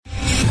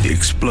The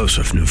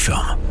explosive new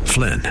film,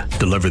 Flynn,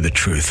 deliver the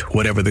truth,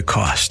 whatever the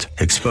cost.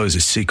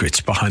 Exposes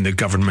secrets behind the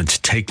government's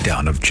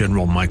takedown of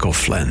General Michael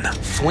Flynn.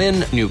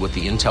 Flynn knew what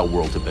the intel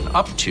world had been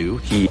up to.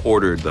 He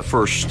ordered the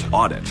first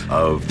audit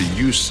of the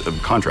use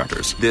of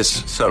contractors.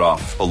 This set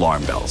off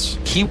alarm bells.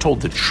 He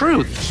told the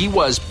truth. He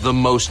was the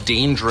most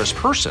dangerous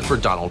person for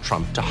Donald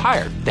Trump to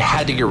hire. They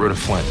had to get rid of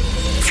Flynn.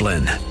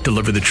 Flynn,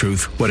 deliver the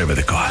truth, whatever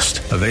the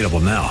cost. Available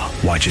now.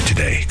 Watch it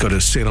today. Go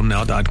to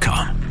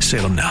salemnow.com.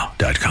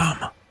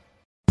 salemnow.com.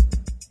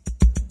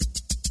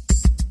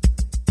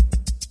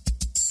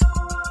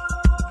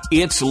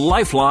 It's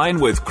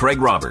Lifeline with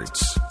Craig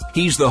Roberts.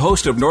 He's the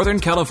host of Northern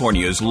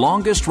California's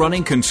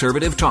longest-running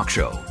conservative talk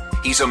show.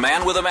 He's a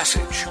man with a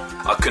message,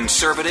 a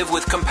conservative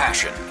with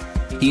compassion.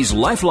 He's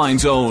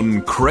Lifeline's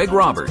own Craig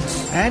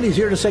Roberts. And he's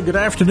here to say good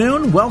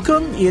afternoon.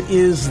 Welcome. It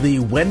is the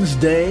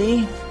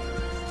Wednesday,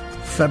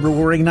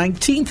 February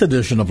 19th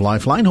edition of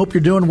Lifeline. Hope you're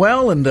doing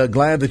well and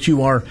glad that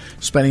you are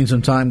spending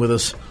some time with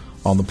us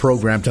on the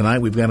program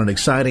tonight. We've got an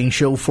exciting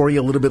show for you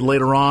a little bit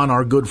later on.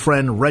 Our good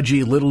friend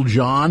Reggie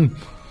Littlejohn,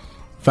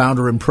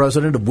 founder and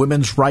president of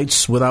Women's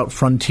Rights Without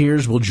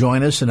Frontiers, will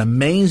join us. An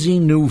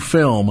amazing new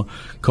film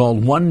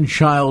called One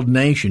Child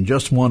Nation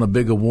just won a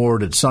big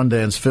award at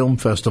Sundance Film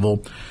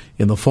Festival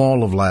in the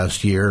fall of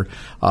last year,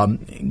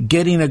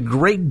 getting a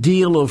great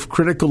deal of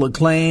critical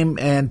acclaim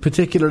and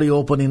particularly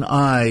opening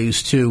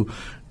eyes to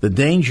the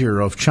danger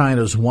of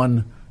China's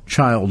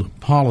one-child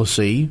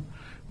policy,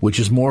 which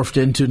has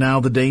morphed into now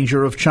the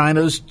danger of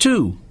China's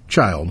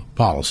two-child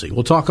policy.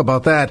 We'll talk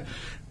about that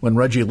when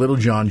Reggie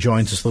Littlejohn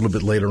joins us a little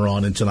bit later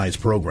on in tonight's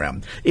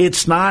program.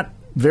 It's not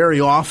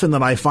very often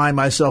that I find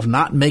myself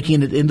not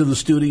making it into the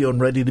studio and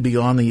ready to be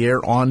on the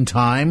air on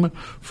time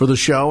for the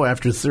show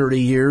after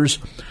 30 years.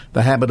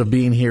 The habit of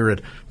being here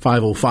at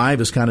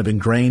 5:05 is kind of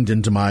ingrained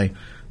into my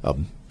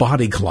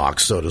body clock,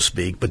 so to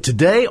speak. But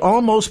today,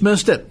 almost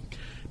missed it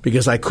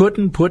because I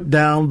couldn't put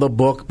down the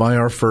book by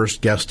our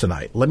first guest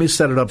tonight. Let me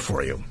set it up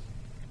for you.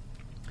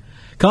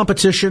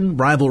 Competition,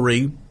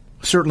 rivalry,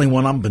 certainly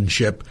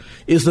one-upmanship,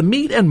 is the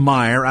meat and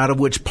mire out of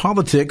which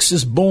politics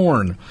is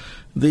born.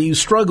 The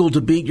struggle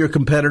to beat your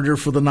competitor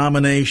for the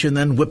nomination,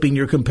 then whipping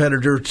your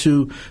competitor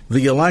to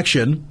the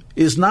election,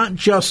 is not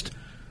just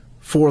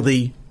for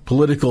the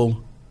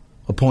political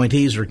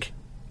appointees or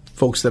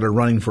folks that are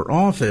running for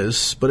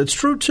office, but it's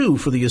true, too,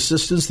 for the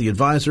assistants, the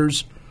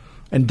advisors,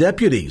 and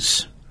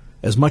deputies,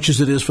 as much as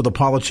it is for the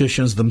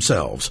politicians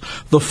themselves.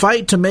 The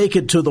fight to make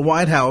it to the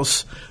White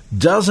House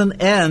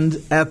doesn't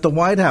end at the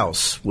White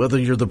House, whether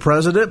you're the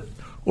president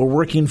or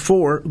working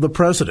for the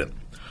president.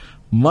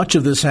 Much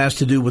of this has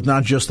to do with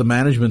not just the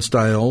management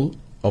style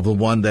of the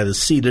one that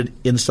is seated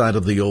inside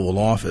of the Oval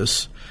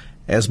Office,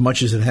 as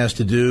much as it has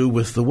to do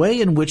with the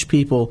way in which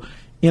people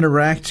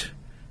interact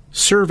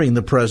serving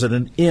the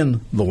president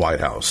in the White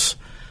House.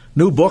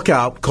 New book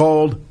out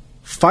called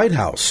Fight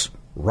House: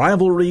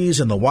 Rivalries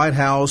in the White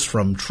House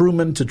from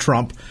Truman to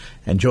Trump.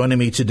 And joining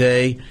me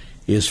today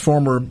is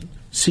former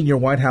senior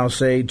White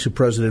House aide to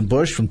President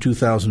Bush from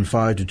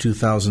 2005 to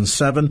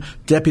 2007,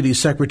 Deputy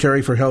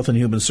Secretary for Health and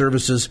Human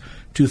Services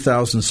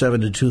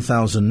 2007 to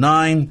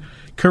 2009,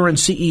 current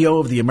CEO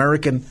of the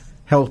American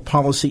Health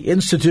Policy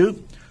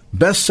Institute,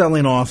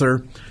 best-selling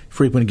author,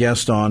 frequent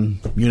guest on,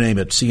 you name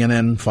it,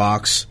 CNN,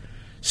 Fox,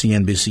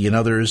 CNBC, and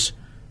others.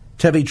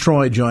 Tevi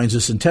Troy joins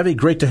us. And Tevi,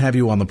 great to have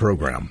you on the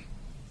program.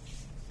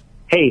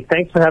 Hey,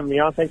 thanks for having me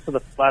on. Thanks for the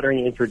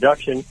flattering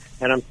introduction.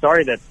 And I'm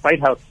sorry that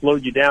Fight House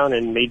slowed you down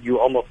and made you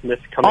almost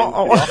miss coming.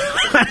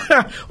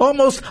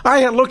 Almost. I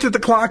had looked at the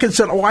clock and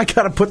said, I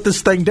got to put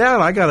this thing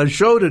down. I got a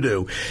show to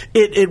do.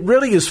 It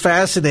really is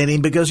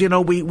fascinating because,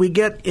 we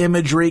get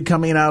imagery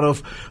coming out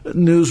of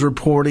news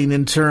reporting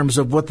in terms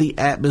of what the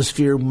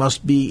atmosphere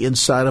must be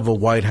inside of a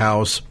White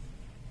House,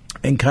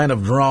 and kind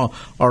of draw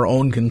our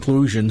own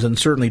conclusions. And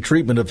certainly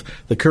treatment of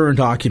the current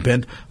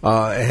occupant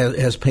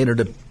has painted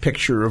a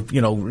picture of,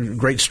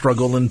 great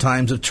struggle in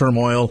times of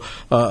turmoil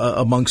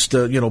amongst,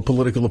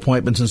 political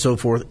appointments and so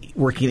forth,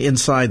 working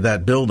inside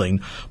that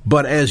building.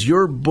 But as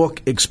your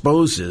book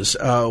exposes,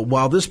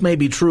 while this may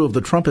be true of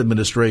the Trump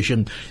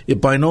administration,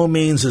 it by no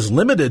means is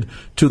limited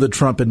to the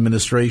Trump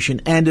administration.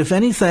 And if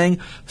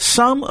anything,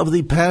 some of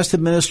the past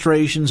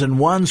administrations and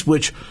ones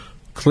which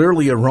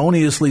clearly,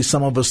 erroneously,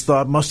 some of us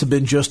thought must have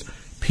been just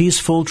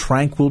peaceful,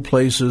 tranquil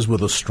places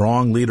with a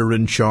strong leader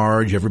in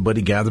charge,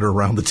 everybody gathered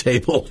around the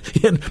table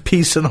in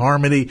peace and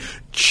harmony.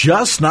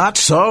 Just not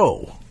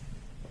so.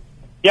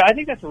 Yeah, I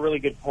think that's a really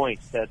good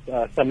point, that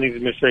some of these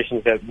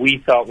administrations that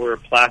we thought were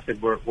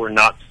placid were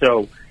not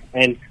so.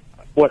 And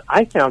what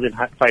I found in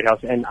Fight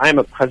House, and I'm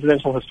a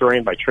presidential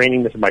historian by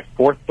training. This is my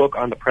fourth book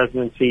on the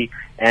presidency.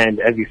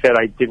 And as you said,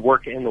 I did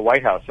work in the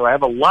White House. So I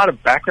have a lot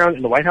of background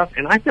in the White House.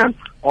 And I found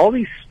all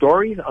these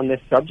stories on this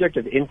subject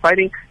of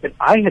infighting that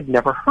I had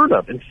never heard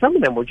of. And some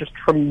of them were just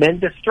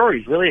tremendous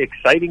stories, really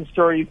exciting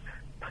stories,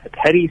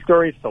 petty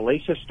stories,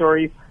 salacious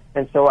stories.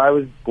 And so I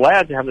was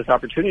glad to have this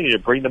opportunity to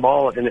bring them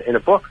all in a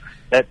book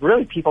that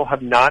really people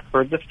have not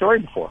heard the story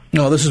before.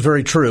 No, this is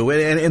very true.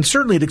 And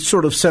certainly to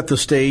sort of set the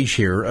stage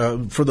here,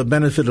 for the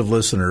benefit of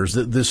listeners,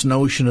 this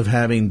notion of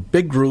having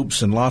big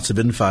groups and lots of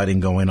infighting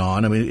going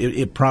on, I mean,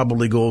 it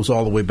probably goes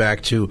all the way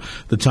back to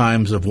the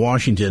times of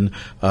Washington,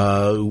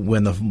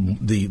 when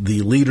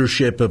the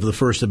leadership of the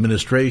first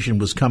administration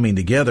was coming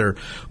together.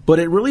 But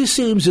it really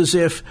seems as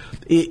if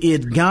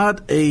it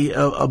got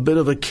a bit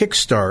of a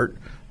kickstart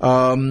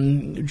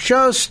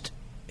just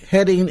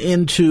heading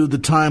into the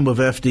time of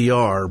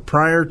FDR.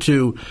 Prior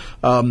to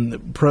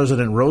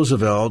President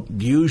Roosevelt,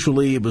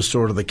 usually it was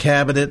sort of the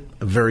cabinet,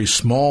 a very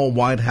small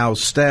White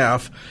House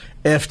staff.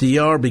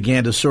 FDR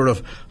began to sort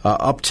of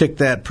uptick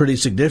that pretty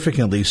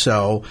significantly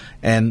so,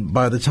 and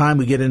by the time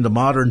we get into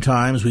modern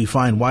times, we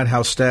find White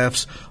House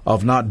staffs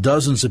of not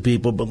dozens of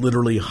people, but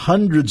literally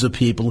hundreds of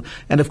people.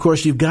 And, of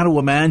course, you've got to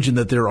imagine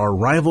that there are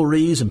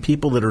rivalries and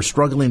people that are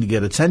struggling to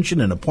get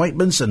attention and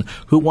appointments, and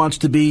who wants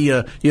to be,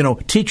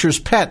 teacher's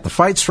pet. The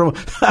fights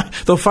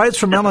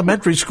from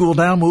elementary school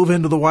now move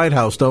into the White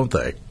House, don't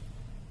they?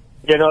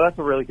 Yeah, no, that's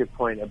a really good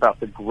point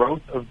about the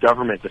growth of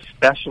government,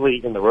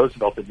 especially in the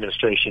Roosevelt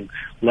administration,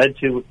 led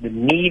to the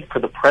need for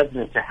the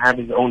president to have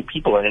his own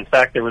people. And in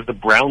fact, there was the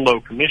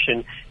Brownlow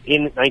Commission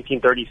in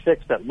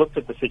 1936 that looked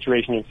at the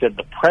situation and said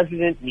the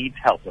president needs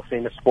help, a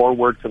famous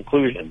four-word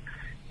conclusion.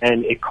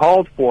 And it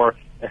called for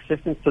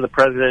assistance to the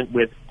president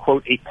with,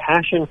 quote, a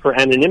passion for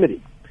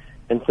anonymity.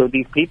 And so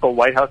these people,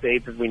 White House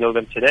aides as we know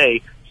them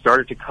today,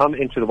 started to come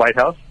into the White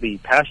House. The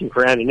passion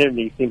for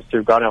anonymity seems to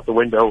have gone out the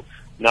window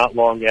not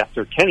long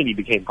after Kennedy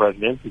became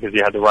president, because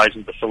you had the rise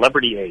of the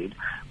celebrity aide.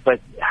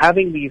 But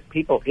having these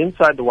people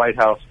inside the White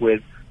House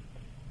with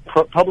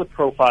public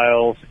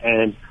profiles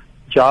and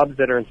jobs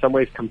that are in some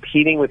ways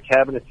competing with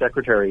cabinet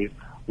secretaries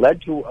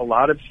led to a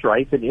lot of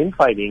strife and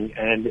infighting,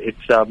 and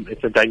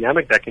it's a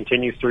dynamic that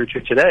continues through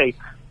to today,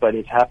 but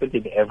it's happened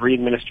in every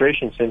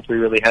administration since we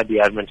really had the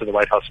advent of the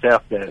White House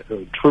staff.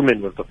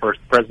 Truman was the first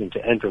president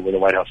to enter with a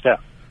White House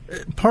staff.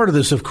 Part of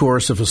this, of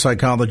course, if a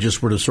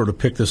psychologist were to sort of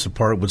pick this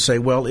apart, would say,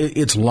 well,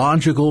 it's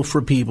logical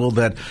for people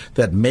that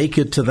make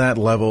it to that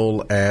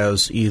level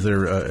as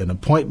either an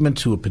appointment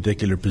to a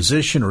particular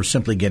position or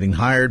simply getting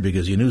hired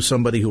because you knew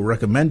somebody who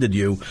recommended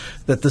you,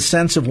 that the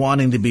sense of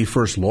wanting to be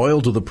first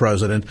loyal to the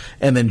president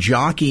and then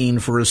jockeying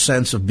for a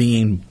sense of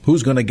being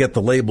who's going to get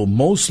the label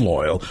most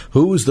loyal,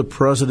 who is the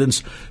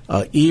president's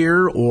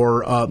ear,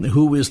 or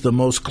who is the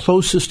most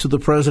closest to the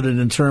president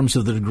in terms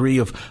of the degree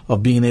of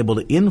being able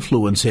to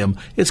influence him.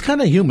 It's kind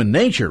of human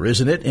nature,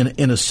 isn't it,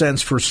 in a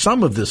sense, for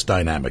some of this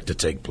dynamic to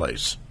take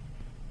place?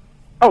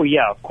 Oh,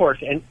 yeah, of course.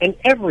 And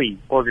every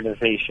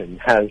organization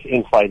has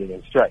infighting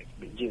and strife.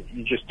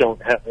 You just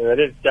don't have, that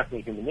is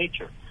definitely human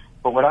nature.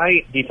 But what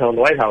I detail in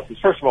the White House is,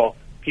 first of all,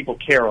 people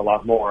care a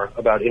lot more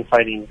about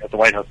infighting at the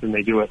White House than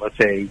they do at, let's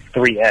say,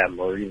 3M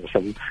or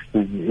some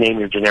name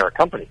your generic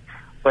company.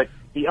 But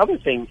the other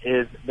thing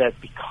is that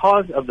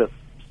because of the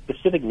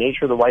specific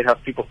nature of the White House,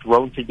 people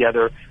thrown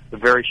together a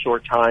very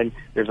short time.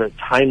 There's a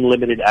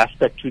time-limited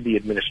aspect to the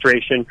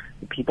administration.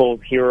 The people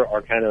here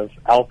are kind of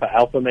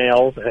alpha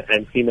males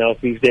and females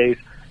these days,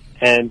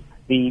 and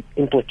the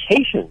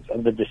implications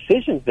of the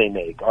decisions they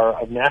make are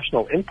of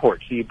national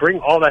import. So you bring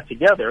all that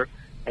together,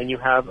 and you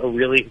have a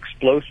really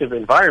explosive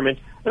environment,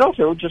 and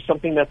also just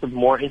something that's of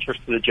more interest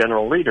to the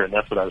general reader, and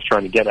that's what I was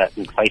trying to get at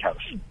in Fight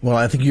House. Well,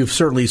 I think you've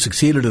certainly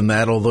succeeded in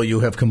that, although you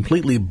have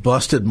completely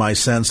busted my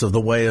sense of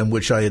the way in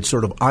which I had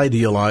sort of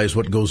idealized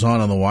what goes on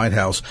in the White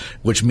House,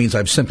 which means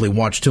I've simply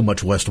watched too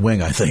much West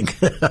Wing, I think.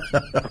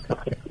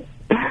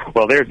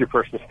 Well, there's your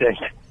first mistake.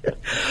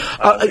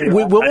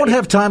 We won't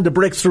have time to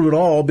break through it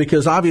all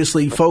because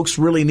obviously folks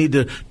really need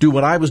to do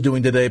what I was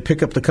doing today,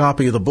 pick up the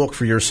copy of the book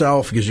for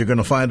yourself because you're going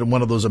to find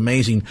one of those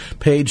amazing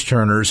page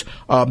turners.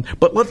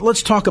 But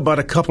let's talk about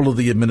a couple of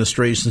the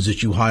administrations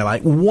that you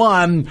highlight.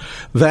 One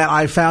that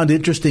I found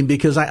interesting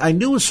because I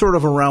knew sort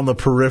of around the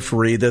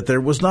periphery that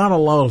there was not a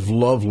lot of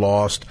love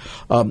lost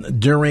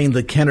during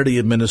the Kennedy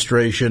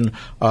administration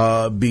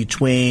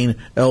between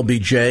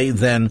LBJ,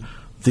 then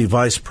the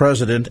vice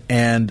president,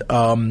 and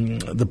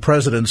the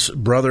president's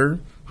brother,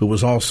 who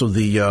was also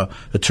the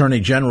Attorney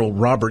General,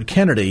 Robert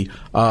Kennedy.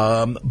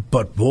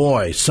 But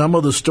boy, some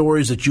of the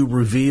stories that you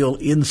reveal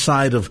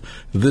inside of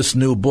this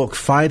new book,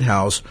 Fight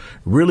House,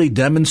 really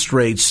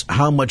demonstrates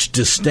how much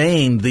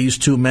disdain these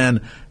two men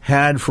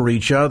had for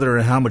each other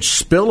and how much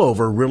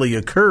spillover really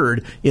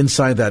occurred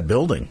inside that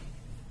building.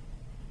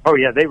 Oh,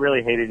 yeah, they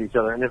really hated each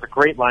other. And there's a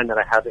great line that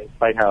I have in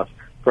Fight House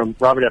from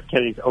Robert F.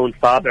 Kennedy's own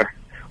father,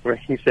 where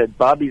he said,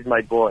 "Bobby's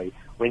my boy.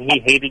 When he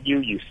hated you,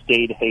 you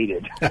stayed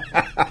hated."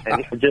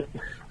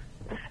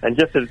 and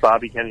just as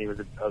Bobby Kennedy was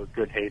a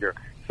good hater,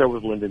 so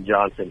was Lyndon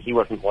Johnson. He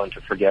wasn't one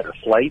to forget or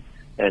slight.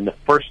 And the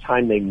first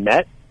time they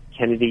met,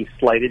 Kennedy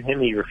slighted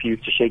him. He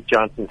refused to shake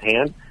Johnson's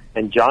hand.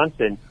 And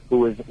Johnson, who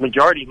was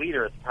majority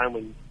leader at the time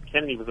when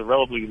Kennedy was a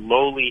relatively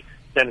lowly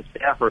Senate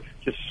staffer,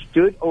 just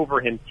stood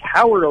over him,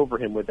 towered over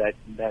him with that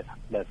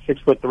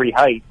 6'3"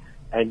 height,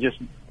 and just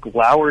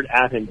glowered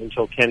at him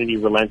until Kennedy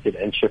relented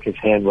and shook his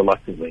hand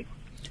reluctantly.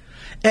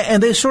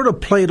 And they sort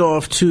of played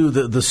off, too,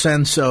 the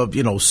sense of,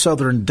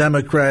 Southern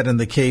Democrat in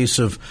the case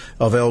of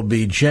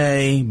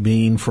LBJ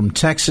being from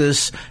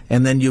Texas.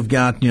 And then you've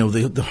got,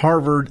 the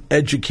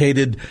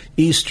Harvard-educated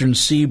Eastern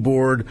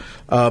Seaboard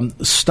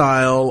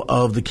style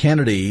of the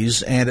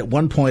Kennedys. And at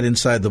one point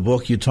inside the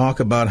book, you talk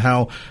about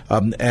how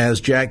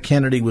as Jack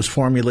Kennedy was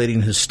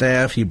formulating his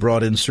staff, he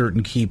brought in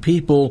certain key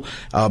people,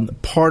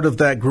 part of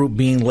that group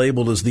being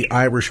labeled as the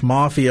Irish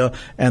Mafia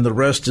and the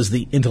rest as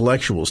the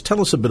intellectuals.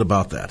 Tell us a bit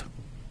about that.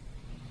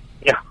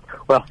 Yeah,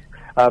 well,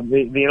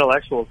 the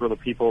intellectuals were the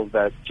people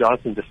that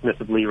Johnson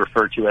dismissively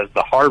referred to as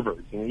the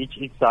Harvards. And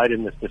each side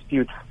in this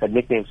dispute had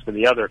nicknames for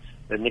the other.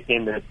 The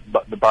nickname that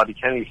the Bobby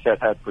Kennedy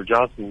set had for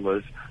Johnson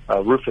was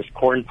Rufus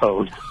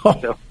Cornpone.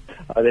 So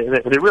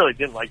they really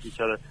didn't like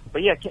each other.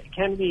 But yeah,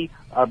 Kennedy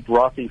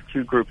brought these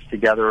two groups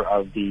together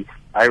of the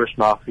Irish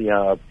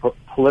Mafia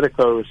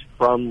politicos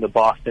from the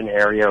Boston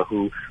area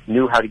who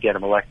knew how to get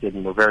him elected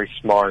and were very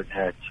smart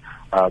at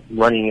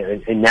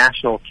running a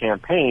national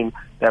campaign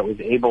that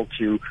was able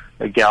to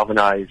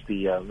galvanize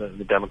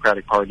the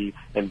Democratic Party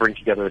and bring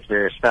together its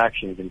various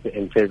factions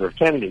in favor of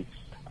Kennedy.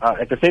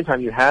 At the same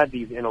time, you had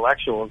these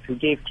intellectuals who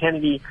gave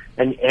Kennedy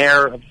an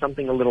air of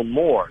something a little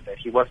more, that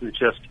he wasn't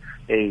just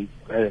a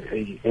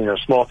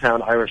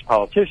small-town Irish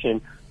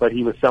politician, but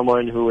he was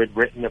someone who had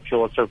written a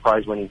Pulitzer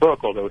Prize-winning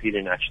book, although he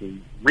didn't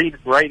actually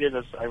write it,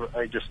 as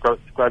I just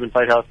described in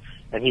Fight House.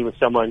 And he was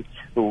someone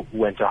who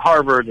went to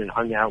Harvard and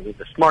hung out with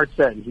the smart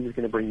set, and he was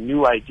going to bring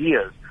new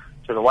ideas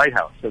to the White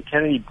House. So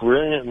Kennedy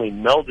brilliantly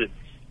melded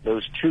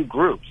those two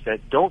groups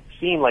that don't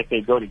seem like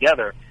they go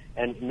together.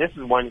 And this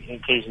is one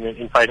occasion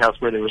in Fight House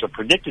where there was a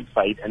predicted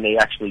fight, and they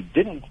actually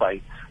didn't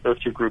fight. Those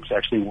two groups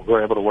actually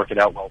were able to work it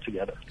out well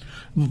together.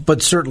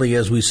 But certainly,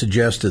 as we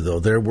suggested, though,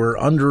 there were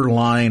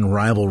underlying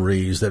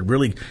rivalries that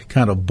really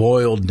kind of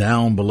boiled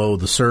down below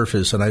the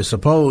surface. And I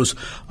suppose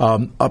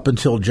up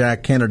until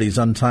Jack Kennedy's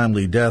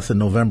untimely death in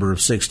November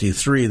of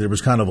 '63, there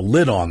was kind of a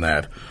lid on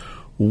that.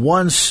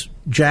 Once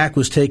Jack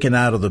was taken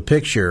out of the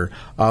picture,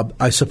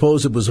 I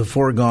suppose it was a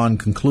foregone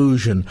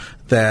conclusion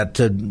that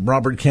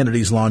Robert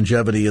Kennedy's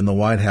longevity in the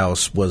White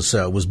House was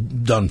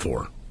done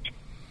for.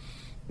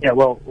 Yeah,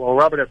 well,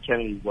 Robert F.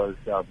 Kennedy was,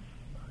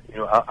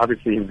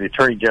 obviously he was the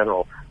Attorney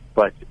General,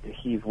 but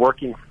he's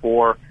working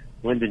for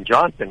Lyndon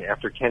Johnson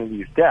after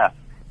Kennedy's death,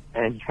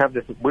 and you have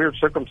this weird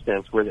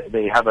circumstance where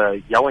they have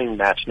a yelling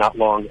match not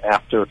long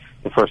after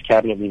the first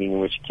cabinet meeting in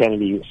which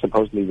Kennedy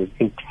supposedly was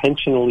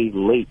intentionally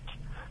late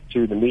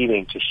to the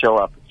meeting to show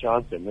up with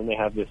Johnson. Then they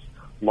have this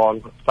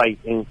long fight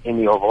in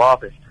the Oval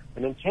Office.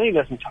 And then Kennedy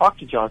doesn't talk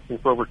to Johnson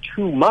for over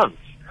 2 months,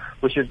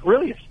 which is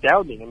really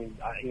astounding. I mean,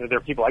 there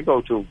are people I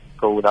go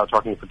without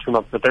talking for 2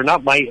 months, but they're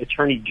not my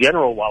Attorney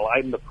General while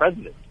I'm the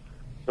President.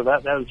 So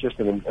that was just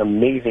an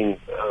amazing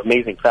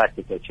fact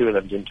that the two of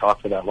them didn't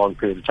talk for that long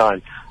period of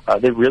time.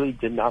 They really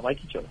did not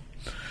like each other.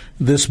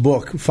 This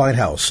book, Fight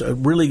House,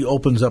 really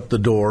opens up the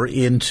door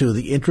into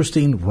the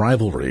interesting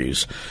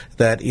rivalries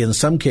that in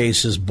some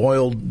cases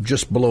boiled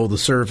just below the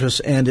surface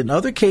and in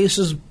other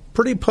cases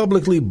pretty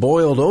publicly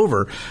boiled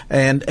over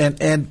and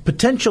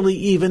potentially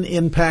even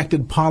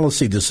impacted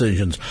policy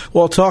decisions.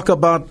 We'll talk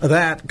about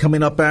that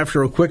coming up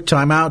after a quick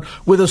timeout.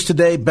 With us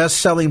today,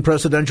 best-selling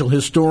presidential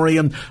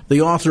historian,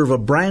 the author of a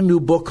brand new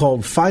book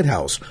called Fight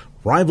House,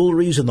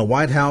 Rivalries in the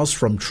White House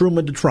from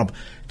Truman to Trump.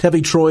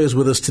 Tevi Troy is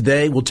with us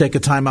today. We'll take a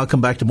time out,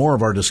 come back to more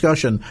of our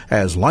discussion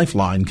as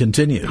Lifeline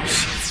continues.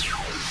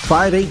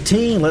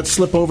 5:18, let's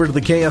slip over to the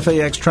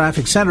KFAX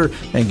Traffic Center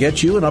and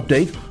get you an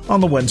update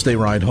on the Wednesday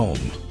ride home.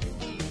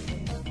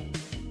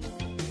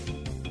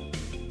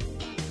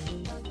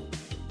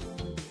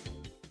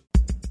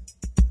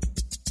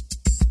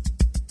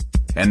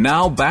 And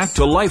now back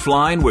to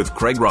Lifeline with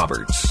Craig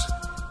Roberts.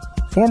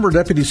 Former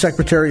Deputy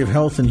Secretary of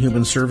Health and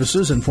Human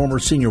Services and former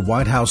senior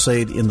White House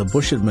aide in the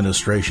Bush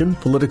administration,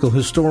 political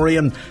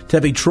historian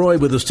Tevi Troy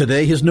with us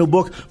today. His new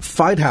book,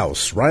 Fight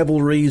House,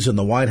 Rivalries in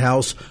the White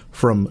House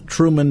from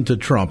Truman to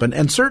Trump.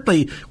 And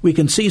certainly we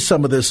can see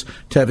some of this,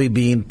 Tevi,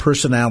 being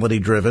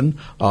personality-driven.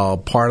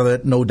 Part of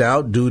it, no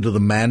doubt, due to the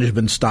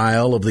management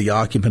style of the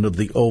occupant of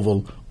the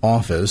Oval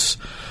Office.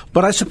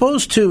 But I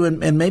suppose, too,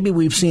 and maybe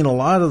we've seen a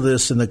lot of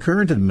this in the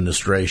current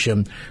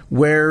administration,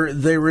 where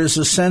there is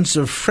a sense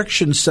of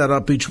friction set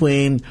up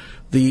between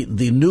the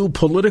new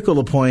political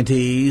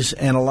appointees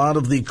and a lot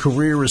of the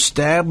career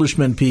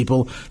establishment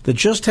people that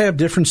just have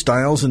different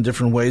styles and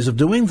different ways of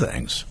doing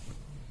things.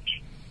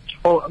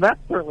 Well, that's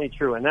certainly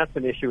true, and that's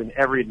an issue in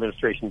every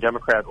administration,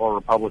 Democrat or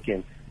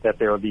Republican, that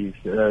there are these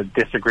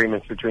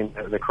disagreements between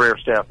the career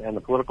staff and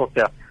the political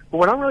staff. But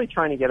what I'm really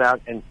trying to get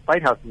at, and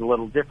Fight House is a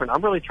little different,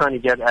 I'm really trying to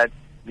get at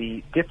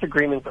the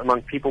disagreements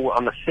among people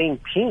on the same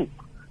team.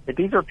 That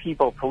these are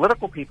people,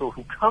 political people,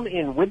 who come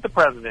in with the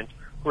president,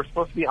 who are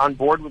supposed to be on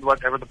board with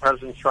whatever the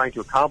president's trying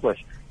to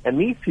accomplish, and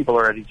these people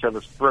are at each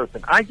other's throats.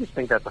 And I just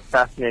think that's a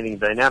fascinating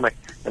dynamic,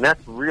 and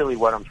that's really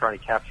what I'm trying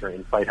to capture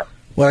in Fight House.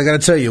 Well, I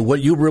got to tell you, what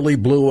you really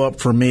blew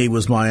up for me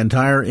was my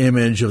entire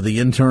image of the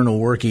internal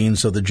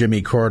workings of the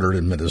Jimmy Carter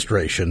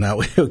administration. Now,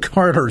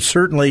 Carter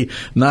certainly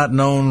not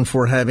known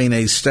for having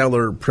a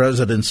stellar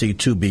presidency,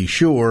 to be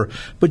sure,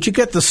 but you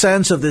get the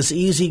sense of this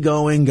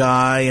easygoing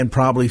guy and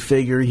probably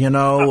figure,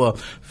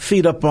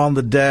 feet up on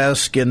the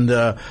desk and,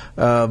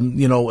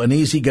 an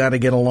easy guy to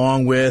get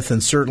along with,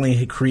 and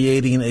certainly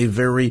creating a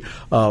very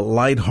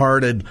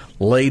lighthearted,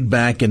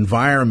 laid-back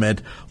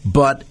environment.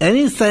 But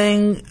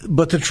anything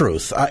but the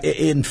truth.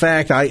 In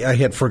fact, I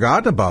had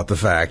forgotten about the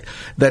fact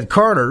that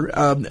Carter,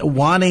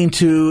 wanting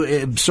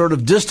to sort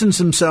of distance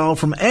himself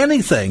from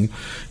anything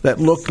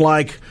that looked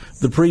like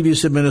the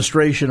previous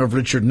administration of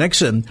Richard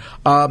Nixon,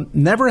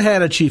 never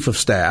had a chief of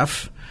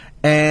staff.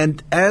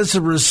 And as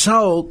a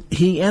result,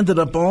 he ended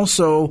up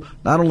also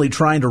not only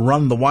trying to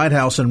run the White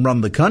House and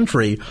run the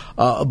country,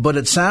 but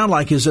it sounded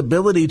like his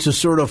ability to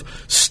sort of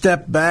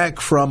step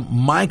back from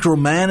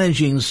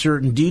micromanaging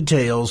certain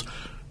details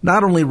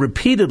not only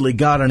repeatedly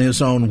got in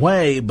his own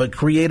way, but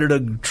created a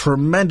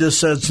tremendous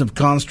sense of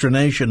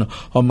consternation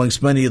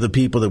amongst many of the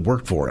people that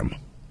worked for him.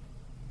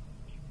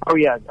 Oh,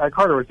 yeah.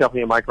 Carter was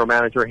definitely a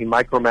micromanager. He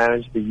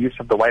micromanaged the use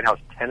of the White House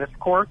tennis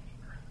courts.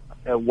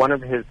 One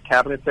of his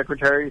cabinet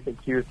secretaries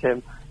accused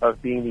him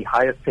of being the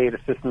highest paid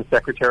assistant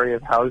secretary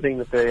of housing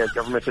that the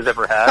government has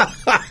ever had.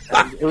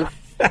 And it was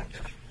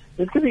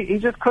because he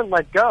just couldn't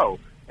let go.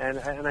 And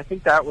I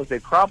think that was a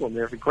problem.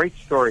 There's a great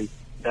story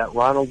that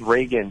Ronald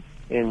Reagan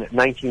in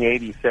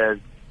 1980 says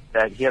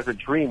that he has a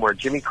dream where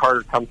Jimmy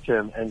Carter comes to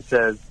him and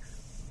says,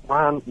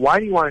 "Ron,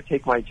 why do you want to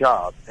take my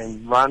job?"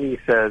 And Ronnie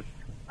says,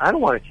 "I don't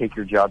want to take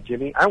your job,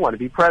 Jimmy. I want to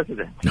be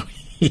president."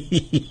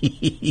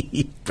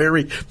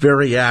 Very,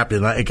 very apt,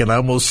 and I can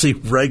almost see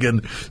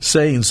Reagan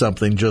saying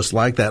something just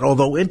like that.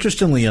 Although,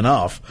 interestingly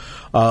enough,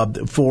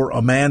 for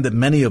a man that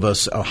many of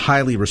us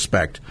highly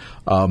respect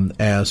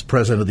as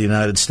President of the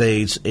United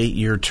States,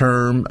 8-year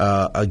term,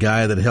 a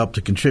guy that helped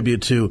to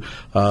contribute to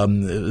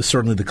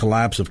certainly the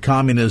collapse of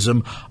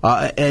communism,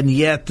 and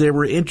yet there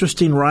were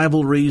interesting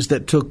rivalries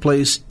that took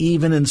place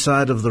even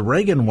inside of the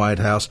Reagan White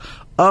House,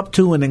 up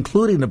to and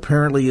including,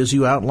 apparently, as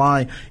you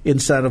outline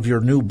inside of your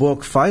new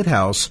book, Fight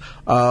House,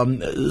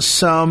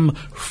 some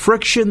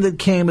friction that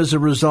came as a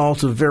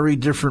result of very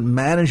different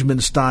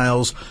management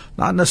styles,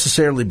 not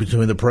necessarily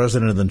between the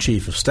president and the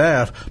chief of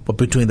staff, but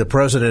between the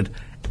president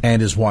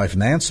and his wife,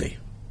 Nancy.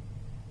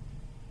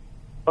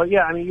 Well,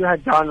 yeah, I mean, you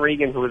had Don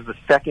Regan, who was the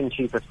second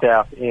chief of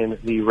staff in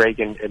the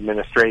Reagan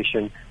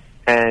administration,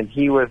 and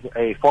he was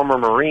a former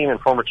Marine and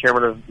former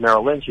chairman of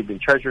Merrill Lynch. He'd been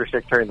Treasury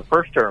Secretary in the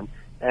first term,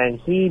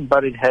 and he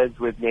butted heads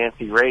with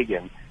Nancy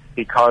Reagan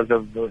because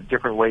of the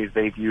different ways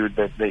they viewed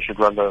that they should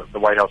run the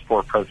White House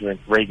for President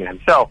Reagan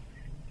himself.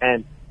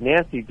 And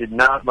Nancy did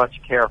not much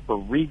care for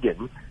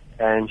Regan,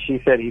 and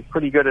she said he's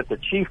pretty good at the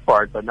chief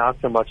part, but not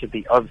so much at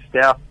the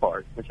of-staff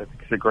part, which I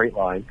think is a great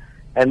line.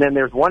 And then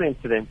there's one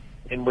incident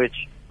in which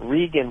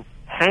Regan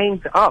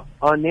hangs up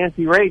on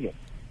Nancy Reagan.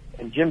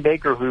 And Jim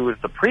Baker, who was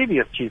the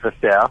previous chief of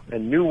staff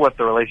and knew what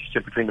the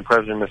relationship between the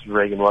president and Mrs.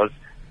 Reagan was,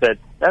 said,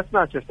 that's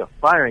not just a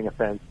firing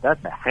offense,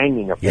 that's a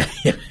hanging offense.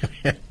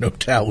 Yeah, no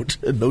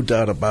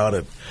doubt about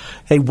it.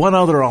 Hey, one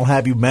other I'll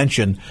have you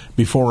mention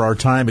before our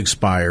time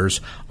expires.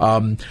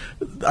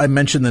 I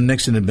mentioned the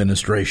Nixon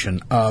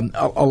administration.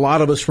 A lot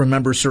of us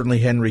remember certainly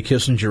Henry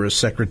Kissinger as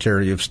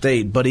Secretary of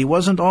State, but he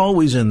wasn't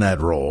always in that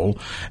role.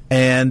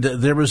 And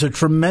there was a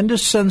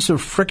tremendous sense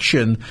of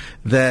friction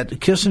that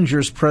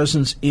Kissinger's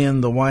presence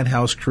in the White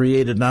House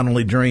created not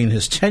only during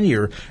his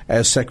tenure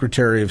as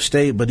Secretary of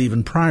State, but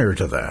even prior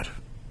to that.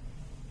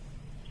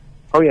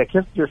 Oh, yeah,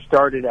 Kissinger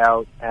started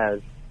out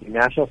as the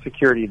National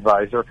Security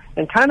Advisor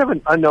and kind of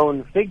an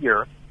unknown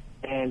figure,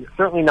 and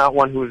certainly not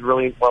one who was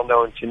really well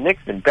known to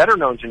Nixon. Better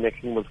known to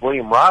Nixon was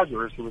William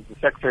Rogers, who was the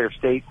Secretary of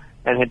State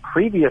and had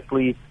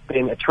previously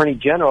been Attorney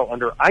General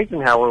under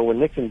Eisenhower when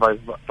Nixon was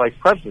Vice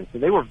President. So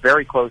they were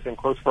very close and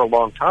close for a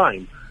long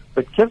time.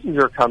 But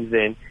Kissinger comes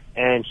in,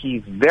 and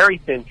he's very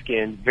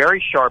thin-skinned,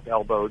 very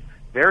sharp-elbowed,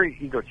 very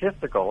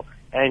egotistical,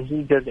 and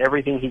he does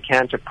everything he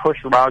can to push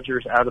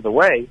Rogers out of the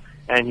way,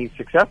 and he's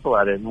successful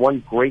at it. And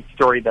one great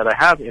story that I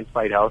have in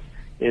Fight House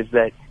is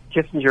that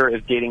Kissinger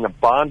is dating a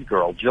Bond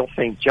girl, Jill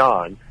St.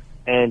 John,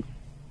 and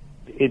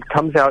it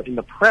comes out in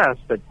the press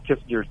that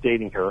Kissinger is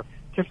dating her.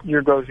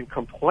 Kissinger goes and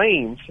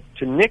complains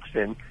to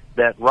Nixon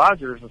that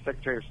Rogers, the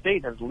Secretary of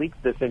State, has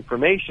leaked this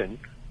information,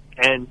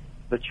 and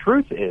the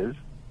truth is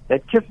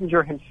that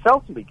Kissinger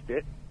himself leaked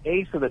it,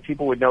 A, so that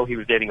people would know he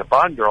was dating a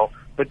Bond girl,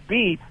 but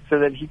B, so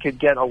that he could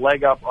get a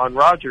leg up on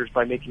Rogers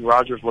by making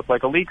Rogers look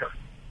like a leaker.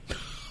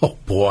 Oh,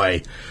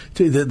 boy.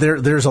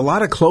 There's a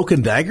lot of cloak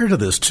and dagger to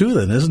this, too,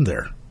 then, isn't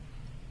there?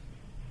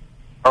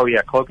 Oh,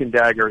 yeah. Cloak and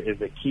dagger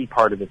is a key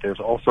part of it. There's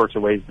all sorts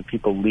of ways that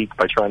people leak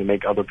by trying to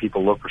make other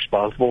people look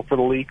responsible for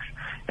the leaks,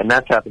 and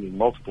that's happened in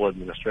multiple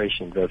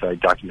administrations, as I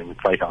document in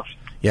Fight House.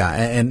 Yeah,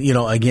 and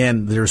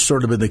again, there's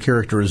sort of been the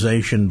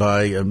characterization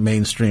by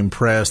mainstream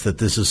press that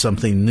this is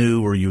something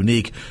new or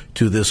unique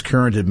to this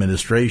current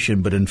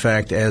administration. But in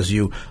fact, as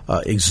you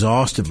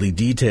exhaustively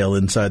detail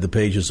inside the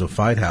pages of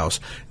Fight House,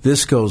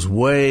 this goes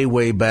way,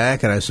 way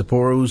back. And I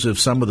suppose if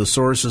some of the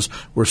sources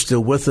were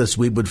still with us,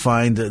 we would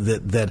find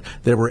that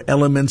there were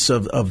elements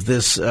of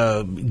this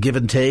give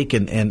and take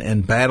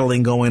and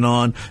battling going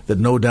on that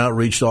no doubt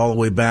reached all the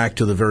way back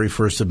to the very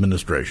first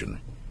administration.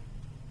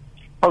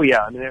 Oh,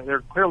 yeah. I mean, there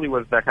clearly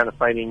was that kind of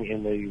fighting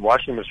in the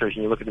Washington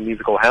administration. You look at the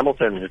musical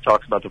Hamilton, and it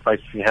talks about the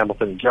fights between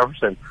Hamilton and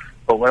Jefferson.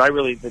 But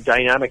the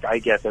dynamic I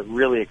get that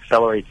really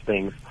accelerates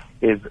things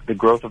is the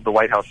growth of the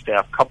White House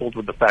staff, coupled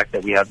with the fact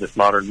that we have this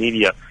modern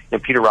media.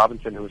 And Peter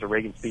Robinson, who was a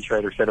Reagan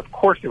speechwriter, said, of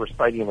course they were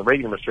fighting in the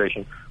Reagan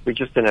administration. We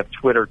just didn't have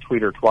Twitter,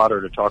 tweeter,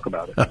 twatter to talk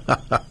about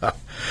it.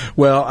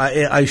 Well,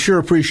 I sure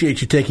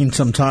appreciate you taking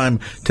some time,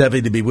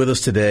 Tevi, to be with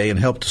us today and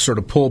help to sort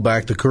of pull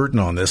back the curtain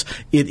on this.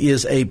 It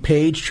is a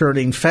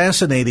page-turning,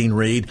 fascinating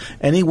read.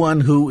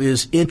 Anyone who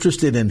is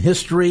interested in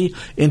history,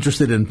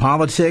 interested in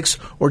politics,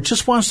 or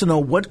just wants to know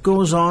what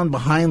goes on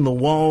behind the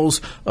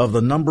walls of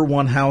the number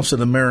one house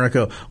in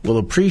America will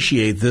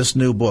appreciate this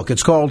new book.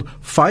 It's called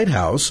Fight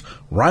House,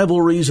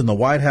 Rivalries in the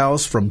White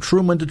House from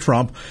Truman to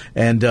Trump,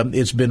 and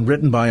it's been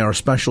written by our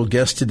special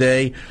guest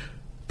today,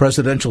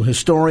 presidential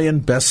historian,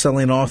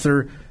 best-selling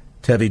author,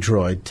 Tevi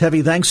Troy.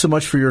 Tevi, thanks so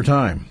much for your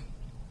time.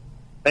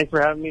 Thanks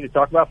for having me to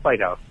talk about Fight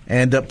House.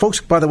 And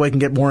folks, by the way, can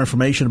get more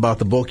information about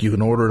the book. You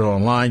can order it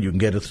online. You can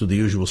get it through the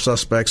usual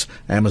suspects,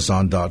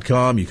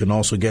 Amazon.com. You can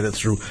also get it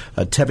through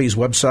Tevi's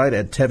website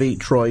at Tevi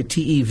Troy,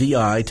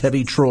 T-E-V-I,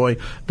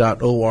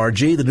 TeviTroy.org.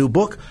 The new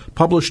book,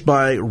 published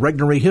by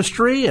Regnery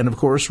History, and, of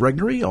course,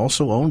 Regnery,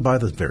 also owned by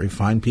the very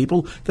fine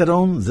people that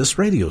own this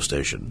radio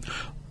station.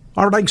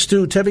 Our thanks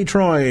to Tevi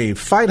Troy.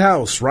 Fight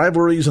House,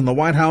 Rivalries in the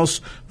White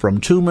House from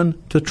Truman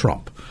to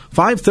Trump.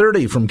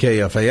 5:30 from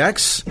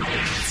KFAX.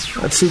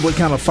 Let's see what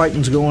kind of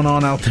fighting's going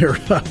on out there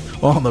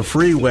on the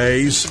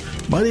freeways.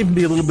 Might even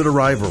be a little bit of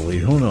rivalry.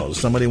 Who knows?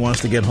 Somebody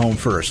wants to get home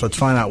first. Let's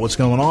find out what's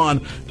going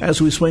on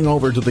as we swing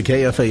over to the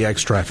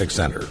KFAX Traffic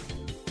Center.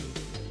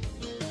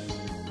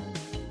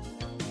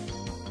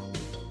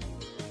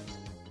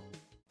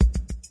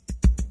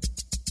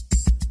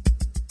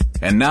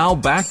 And now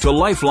back to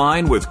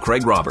Lifeline with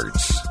Craig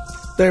Roberts.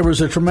 There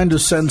was a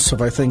tremendous sense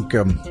of, I think,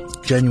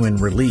 genuine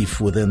relief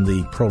within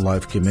the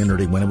pro-life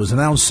community when it was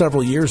announced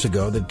several years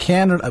ago that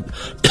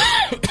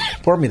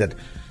that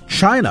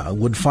China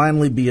would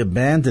finally be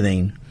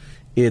abandoning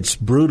its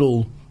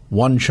brutal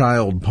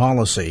one-child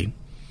policy,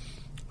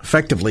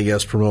 effectively,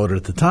 as promoted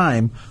at the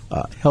time,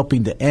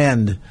 helping to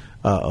end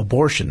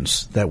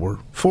abortions that were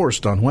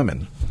forced on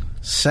women.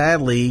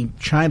 Sadly,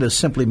 China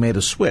simply made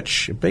a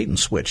switch, a bait and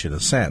switch in a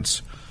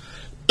sense,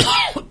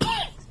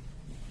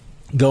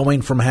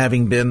 going from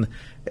having been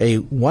a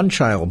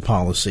one-child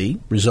policy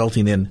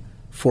resulting in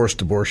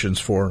forced abortions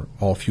for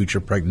all future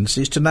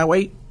pregnancies to now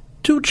a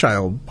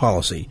two-child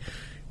policy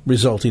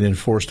resulting in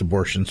forced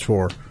abortions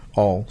for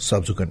all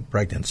subsequent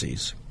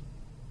pregnancies.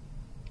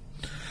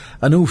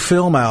 A new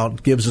film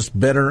out gives us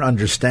better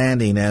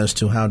understanding as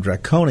to how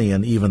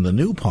draconian even the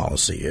new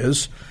policy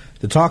is.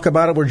 To talk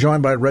about it, we're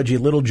joined by Reggie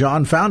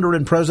Littlejohn, founder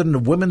and president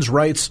of Women's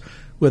Rights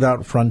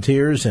Without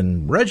Frontiers.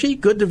 And Reggie,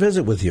 good to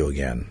visit with you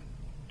again.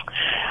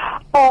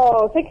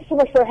 Oh, thank you so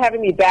much for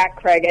having me back,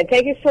 Craig, and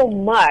thank you so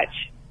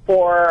much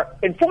for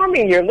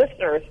informing your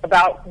listeners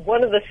about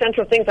one of the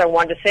central things I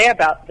wanted to say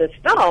about this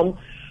film,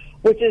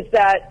 which is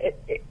that,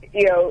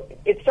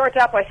 it starts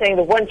out by saying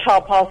the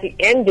one-child policy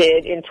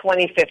ended in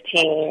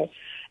 2015,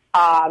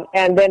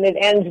 and then it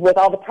ends with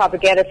all the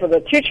propaganda for the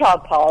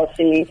two-child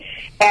policy,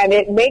 and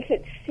it makes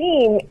it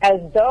seem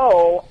as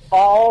though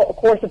all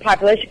course of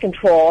population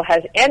control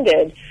has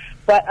ended.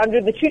 But under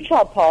the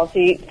two-child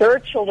policy,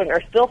 third children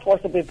are still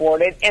forcibly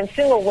aborted, and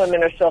single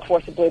women are still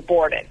forcibly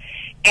aborted.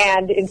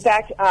 And, in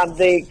fact,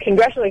 the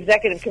Congressional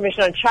Executive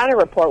Commission on China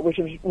report, which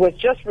was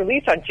just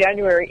released on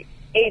January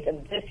 8th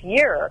of this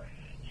year,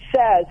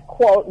 says,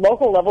 quote,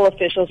 local level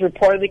officials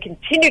reportedly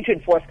continue to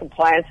enforce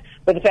compliance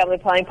with the family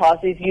planning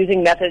policies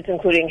using methods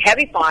including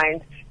heavy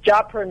fines,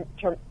 job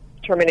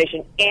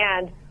termination,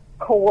 and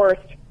coerced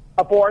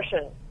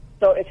abortion.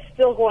 So it's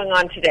still going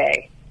on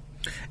today.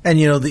 And,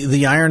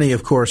 the irony,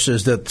 of course,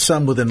 is that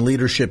some within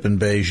leadership in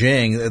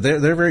Beijing,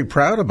 they're very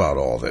proud about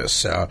all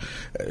this.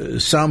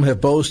 Some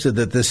have boasted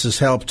that this has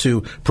helped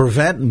to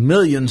prevent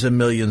millions and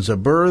millions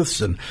of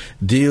births and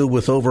deal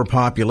with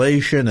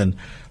overpopulation and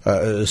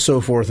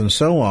so forth and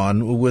so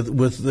on,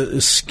 with the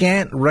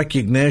scant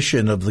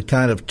recognition of the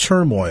kind of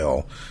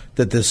turmoil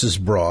that this has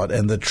brought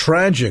and the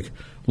tragic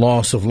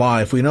loss of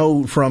life. We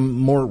know from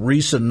more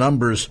recent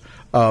numbers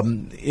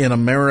in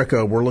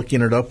America, we're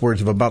looking at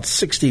upwards of about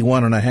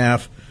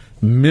 61.5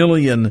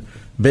 million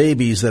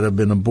babies that have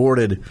been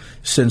aborted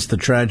since the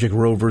tragic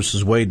Roe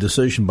versus Wade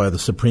decision by the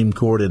Supreme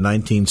Court in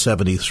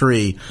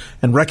 1973,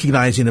 and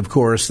recognizing, of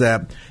course,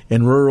 that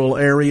in rural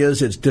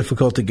areas it's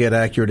difficult to get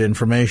accurate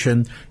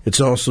information.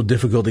 It's also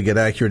difficult to get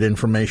accurate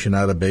information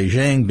out of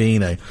Beijing.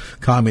 Being a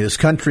communist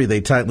country,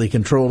 they tightly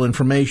control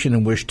information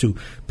and wish to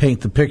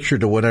paint the picture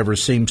to whatever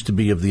seems to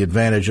be of the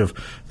advantage of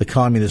the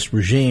communist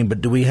regime.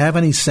 But do we have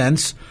any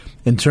sense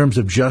in terms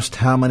of just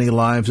how many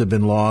lives have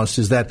been lost?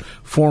 Is that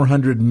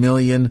 400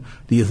 million,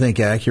 do you think,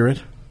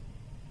 accurate?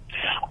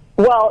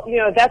 Well,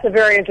 that's a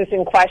very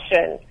interesting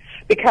question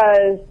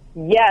because,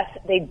 yes,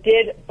 they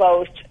did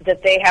boast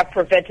that they have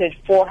prevented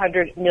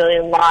 400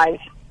 million lives,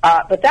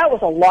 but that was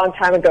a long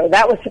time ago.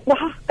 That was,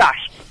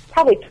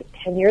 probably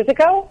 10 years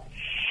ago.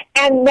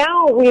 And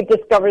now we've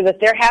discovered that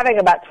they're having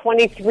about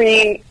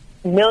 23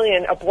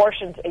 million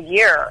abortions a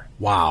year.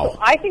 Wow. So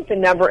I think the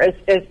number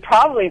is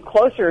probably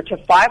closer to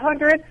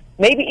 500,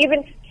 maybe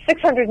even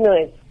 600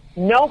 million.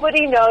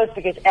 Nobody knows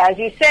because, as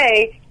you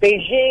say,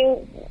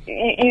 Beijing,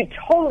 you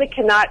totally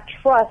cannot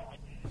trust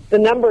the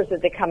numbers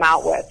that they come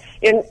out with.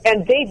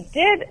 And they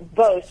did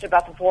boast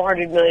about the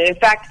 400 million. In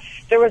fact,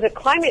 there was a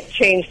climate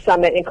change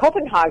summit in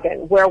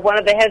Copenhagen where one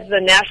of the heads of the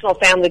National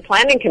Family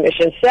Planning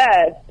Commission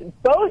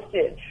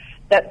boasted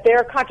that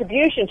their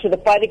contribution to the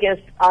fight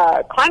against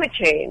climate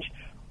change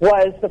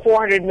was the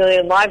 400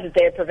 million lives that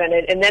they had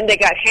prevented, and then they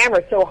got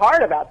hammered so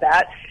hard about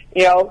that,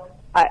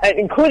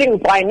 including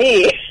by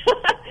me,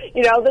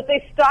 that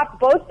they stopped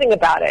boasting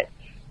about it.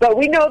 But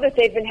we know that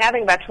they've been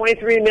having about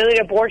 23 million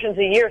abortions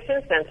a year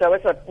since then, so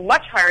it's a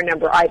much higher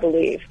number, I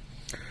believe.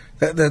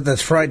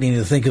 That's frightening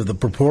to think of the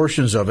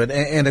proportions of it,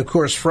 and of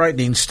course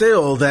frightening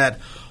still that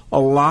a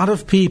lot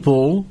of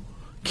people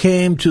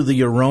came to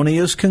the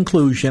erroneous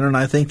conclusion, and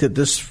I think that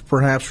this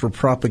perhaps for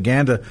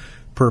propaganda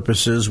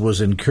purposes was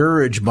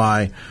encouraged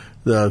by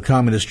the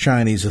Communist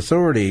Chinese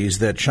authorities,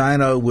 that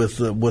China,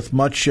 with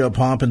much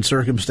pomp and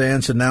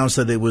circumstance, announced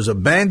that it was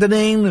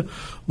abandoning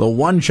the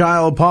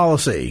one-child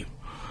policy.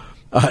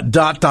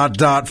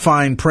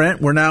 Fine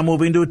print. We're now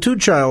moving to a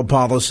two-child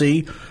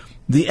policy,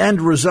 the end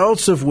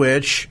results of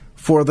which,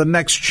 for the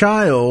next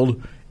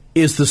child,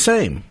 is the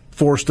same,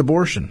 forced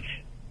abortion.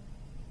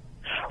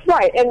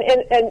 Right,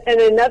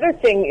 and another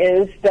thing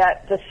is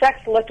that the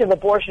sex-selective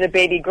abortion of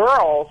baby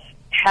girls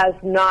has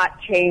not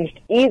changed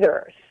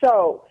either.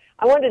 So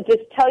I want to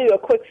just tell you a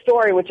quick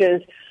story, which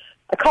is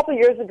a couple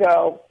years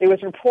ago, it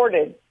was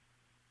reported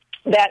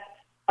that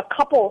a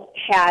couple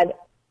had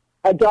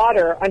a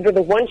daughter under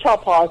the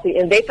one-child policy,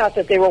 and they thought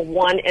that they were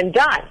one and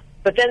done.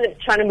 But then they're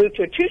trying to move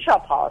to a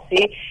two-child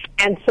policy,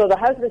 and so the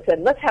husband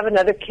said, let's have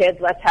another kid,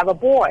 let's have a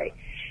boy.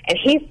 And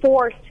he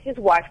forced his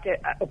wife to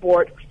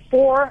abort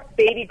 4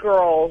 baby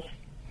girls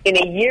in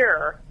a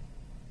year,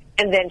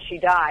 and then she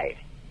died.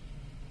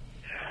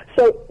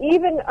 So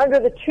even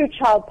under the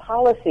two-child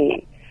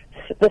policy,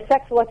 the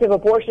sex-selective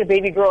abortion of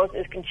baby girls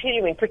is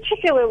continuing,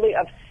 particularly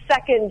of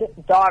second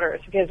daughters,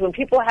 because when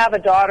people have a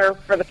daughter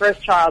for the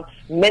first child,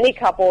 many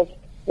couples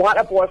want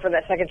a boy for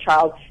that second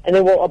child, and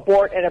they will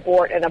abort and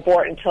abort and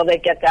abort until they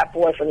get that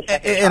boy for the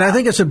second child. And I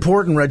think it's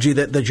important, Reggie,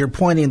 that you're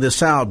pointing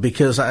this out,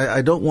 because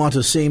I don't want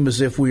to seem as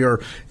if we are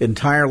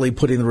entirely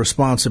putting the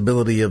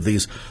responsibility of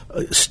these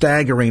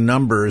staggering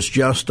numbers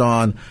just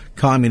on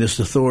communist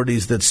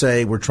authorities that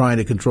say we're trying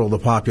to control the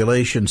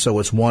population, so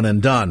it's one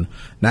and done.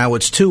 Now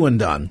it's two and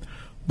done.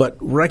 But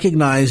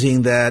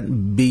recognizing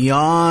that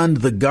beyond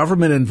the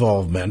government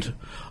involvement,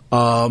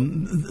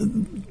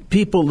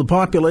 the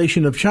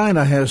population of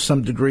China has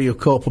some degree of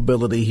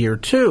culpability here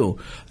too.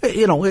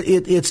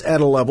 It's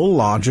at a level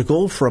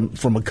logical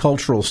from a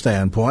cultural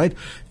standpoint.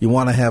 You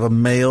want to have a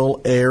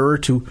male heir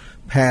to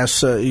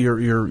pass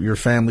your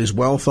family's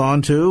wealth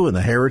on to, and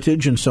the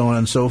heritage and so on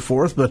and so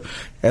forth. But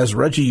as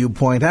Reggie, you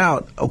point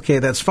out, okay,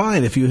 that's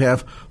fine if you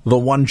have the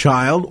one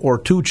child or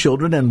two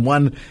children and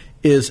one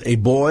is a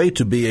boy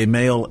to be a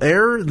male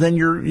heir, then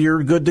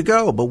you're good to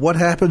go. But what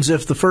happens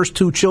if the first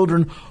two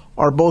children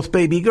are both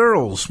baby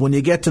girls? When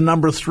you get to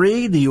number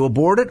 3, do you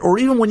abort it? Or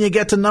even when you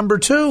get to number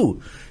 2,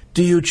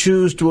 do you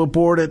choose to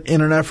abort it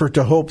in an effort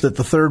to hope that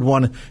the third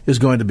one is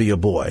going to be a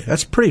boy?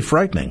 That's pretty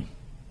frightening.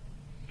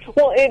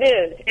 Well, it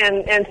is.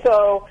 And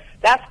so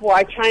that's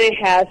why China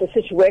has a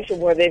situation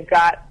where they've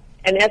got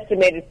an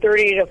estimated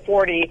 30 to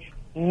 40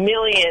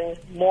 million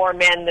more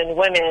men than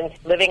women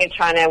living in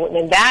China.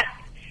 And that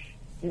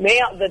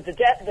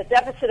the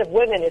deficit of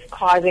women is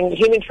causing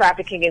human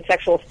trafficking and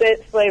sexual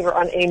slavery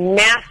on a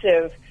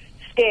massive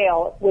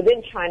scale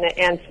within China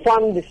and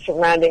from the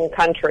surrounding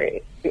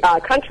countries.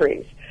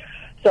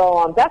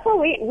 So that's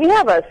why we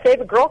have a Save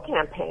a Girl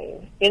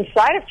campaign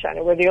inside of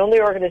China. We're the only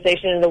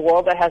organization in the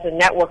world that has a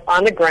network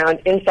on the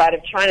ground inside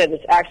of China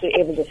that's actually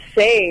able to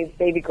save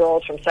baby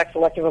girls from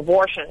sex-selective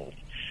abortions.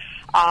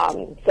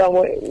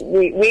 So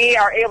we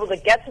are able to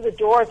get to the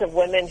doors of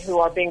women who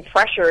are being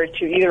pressured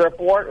to either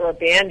abort or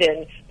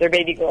abandon their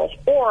baby girls,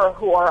 or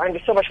who are under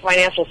so much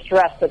financial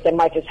stress that they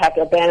might just have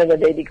to abandon their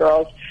baby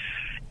girls,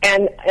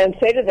 and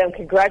say to them,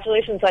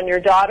 congratulations on your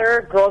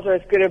daughter. Girls are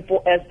as good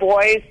as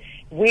boys.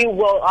 we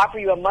will offer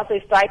you a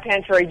monthly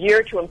stipend for a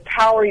year to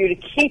empower you to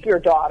keep your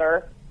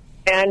daughter.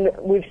 And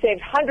we've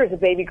saved hundreds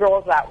of baby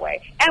girls that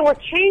way. And we're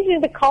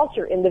changing the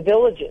culture in the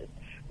villages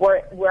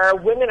where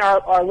women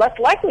are less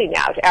likely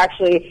now to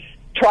actually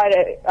try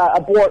to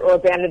abort or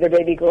abandon their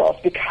baby girls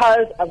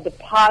because of the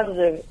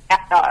positive,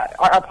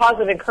 our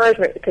positive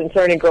encouragement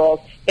concerning girls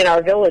in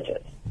our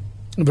villages.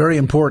 Very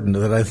important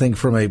that I think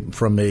from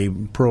a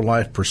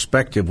pro-life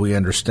perspective, we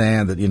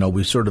understand that,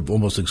 we sort of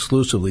almost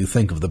exclusively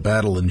think of the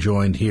battle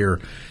enjoined here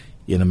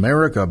in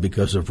America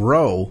because of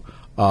Roe,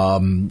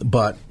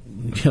 but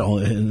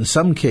in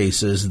some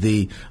cases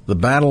the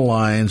battle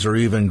lines are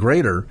even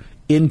greater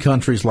in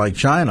countries like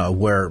China,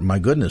 where, my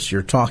goodness,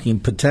 you're talking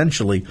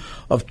potentially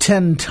of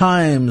 10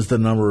 times the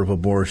number of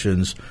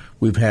abortions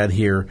we've had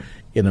here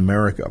in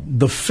America.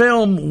 The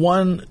film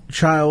One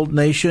Child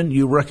Nation,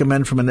 you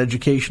recommend from an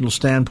educational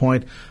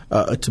standpoint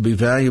to be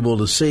valuable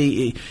to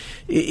see.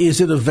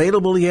 Is it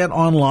available yet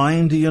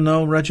online, do you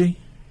know, Reggie?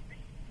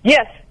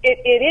 Yes, it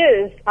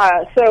is.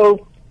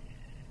 So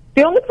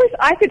the only place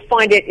I could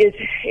find it is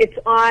it's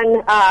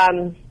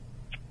on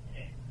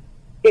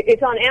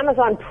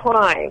Amazon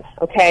Prime,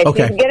 okay? So you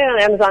can get it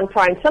on Amazon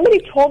Prime. Somebody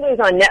told me it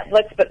was on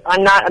Netflix, but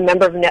I'm not a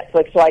member of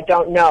Netflix, so I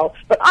don't know.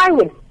 But I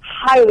would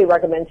highly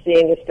recommend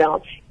seeing this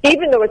film,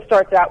 even though it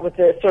starts out with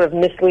the sort of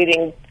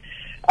misleading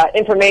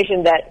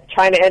information that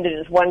China ended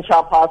its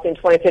one-child policy in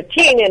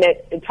 2015, and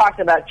it talks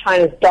about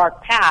China's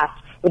dark past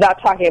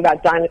without talking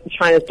about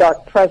China's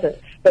dark present.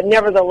 But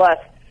nevertheless,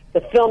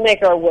 the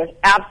filmmaker was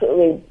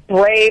absolutely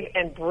brave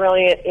and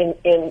brilliant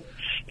in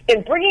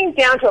bringing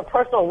down to a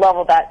personal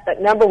level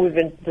that number we've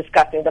been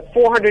discussing, the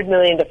 400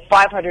 million to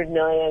 500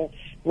 million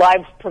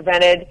lives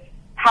prevented,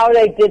 how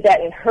they did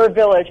that in her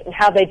village and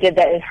how they did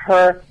that in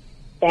her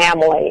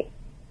family.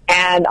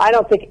 And I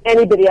don't think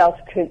anybody else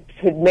could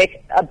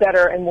make a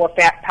better and more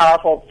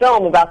powerful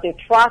film about the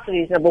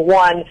atrocities, number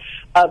one,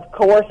 of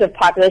coercive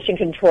population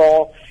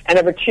control, and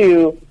number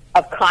two,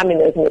 of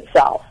communism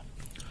itself.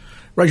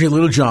 Reggie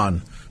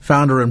Littlejohn,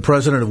 founder and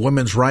president of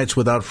Women's Rights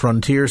Without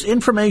Frontiers.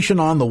 Information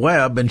on the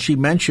web, and she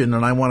mentioned,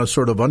 and I want to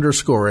sort of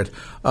underscore it,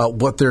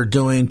 what they're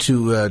doing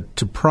to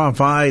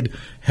provide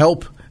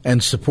help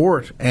and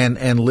support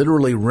and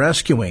literally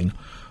rescuing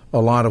a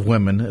lot of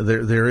women.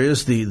 There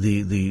is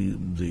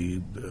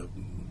the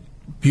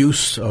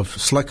abuse of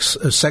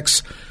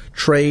sex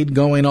trade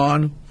going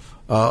on,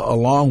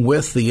 along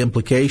with the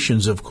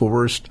implications of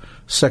coerced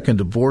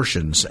second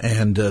abortions,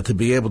 and to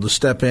be able to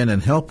step in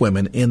and help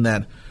women in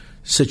that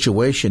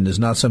situation is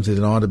not something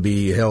that ought to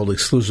be held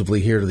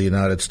exclusively here to the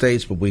United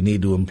States, but we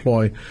need to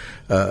employ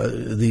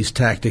these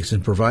tactics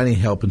in providing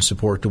help and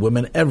support to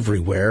women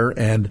everywhere.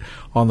 And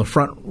on the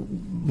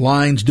front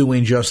lines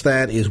doing just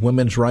that is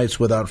Women's Rights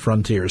Without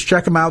Frontiers.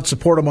 Check them out,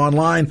 support them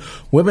online,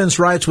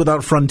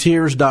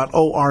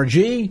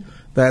 womensrightswithoutfrontiers.org.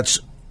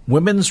 That's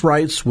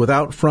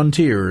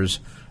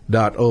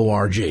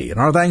womensrightswithoutfrontiers.org. And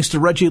our thanks to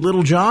Reggie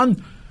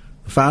Littlejohn,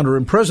 the founder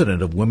and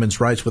president of Women's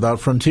Rights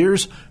Without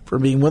Frontiers, for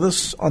being with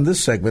us on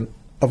this segment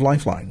of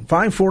Lifeline.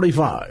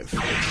 5:45.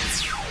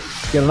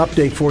 Get an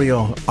update for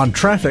you on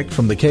traffic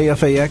from the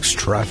KFAX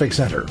Traffic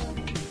Center.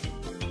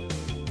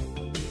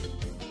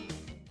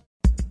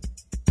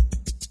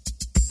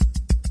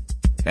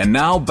 And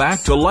now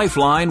back to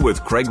Lifeline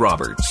with Craig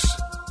Roberts.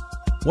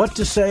 What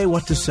to say,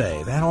 what to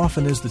say. That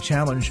often is the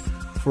challenge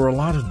for a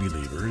lot of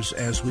believers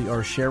as we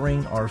are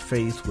sharing our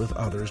faith with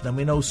others. Now,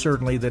 we know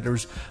certainly that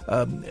there's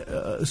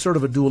sort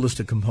of a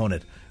dualistic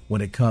component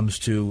when it comes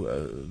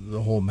to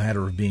the whole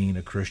matter of being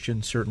a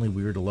Christian. Certainly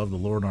we are to love the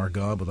Lord our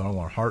God with all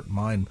our heart,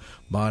 mind,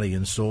 body,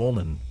 and soul,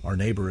 and our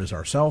neighbor as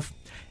ourself.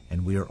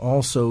 And we are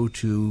also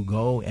to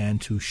go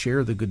and to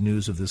share the good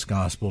news of this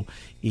gospel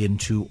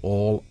into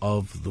all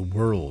of the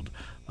world.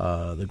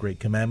 The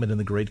Great Commandment and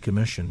the Great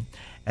Commission.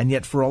 And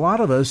yet for a lot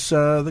of us,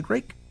 the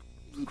Great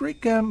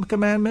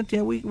Commandment,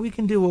 we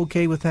can do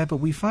okay with that, but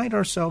we find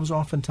ourselves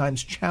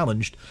oftentimes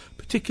challenged,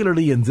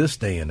 particularly in this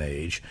day and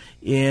age,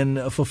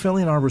 in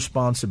fulfilling our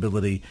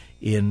responsibility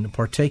in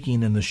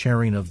partaking in the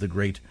sharing of the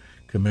Great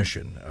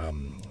Commission.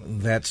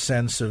 That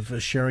sense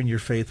of sharing your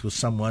faith with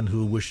someone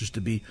who wishes to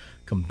be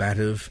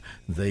combative,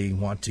 they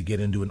want to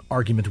get into an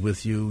argument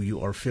with you, you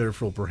are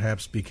fearful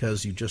perhaps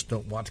because you just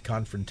don't want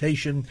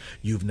confrontation,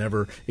 you've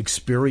never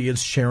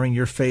experienced sharing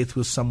your faith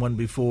with someone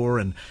before,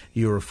 and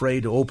you're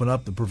afraid to open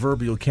up the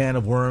proverbial can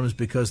of worms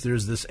because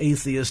there's this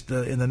atheist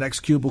in the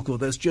next cubicle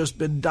that's just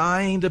been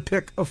dying to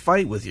pick a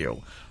fight with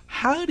you.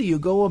 How do you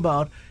go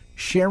about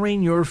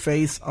sharing your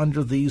faith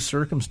under these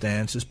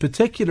circumstances,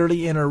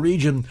 particularly in a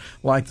region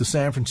like the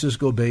San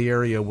Francisco Bay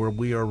Area where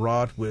we are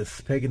wrought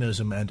with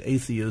paganism and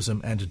atheism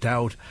and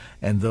doubt,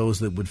 and those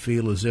that would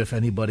feel as if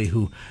anybody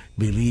who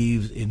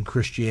believes in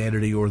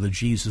Christianity or the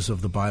Jesus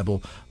of the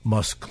Bible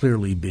must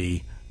clearly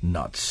be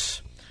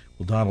nuts?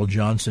 Well, Donald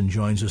Johnson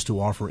joins us to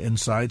offer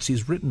insights.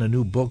 He's written a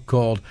new book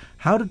called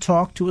How to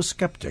Talk to a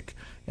Skeptic,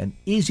 an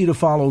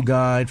easy-to-follow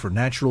guide for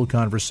natural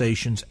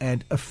conversations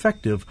and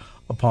effective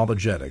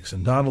apologetics.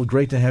 And Donald,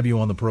 great to have you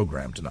on the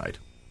program tonight.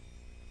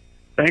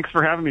 Thanks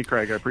for having me,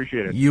 Craig. I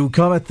appreciate it. You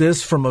come at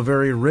this from a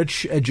very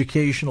rich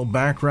educational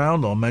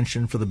background. I'll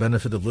mention for the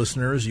benefit of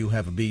listeners, you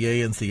have a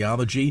BA in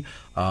theology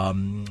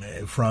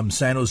from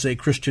San Jose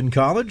Christian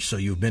College, so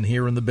you've been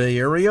here in the Bay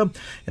Area,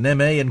 an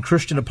MA in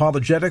Christian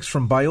Apologetics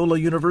from Biola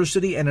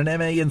University, and an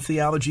MA in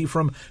theology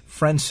from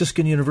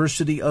Franciscan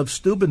University of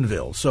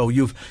Steubenville. So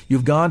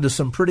you've gone to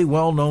some pretty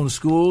well-known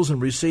schools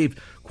and received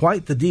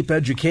quite the deep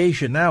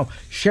education. Now,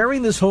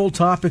 sharing this whole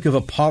topic of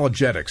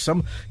apologetics,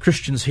 some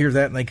Christians hear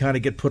that and they kind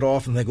of get put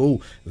off and think,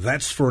 oh,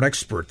 that's for an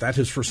expert. That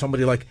is for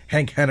somebody like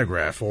Hank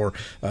Hanegraaff or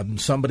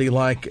somebody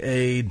like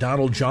a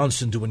Donald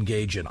Johnson to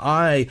engage in.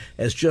 I,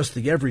 as just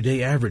the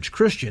everyday average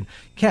Christian,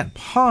 can't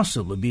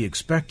possibly be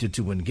expected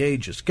to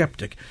engage a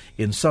skeptic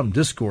in some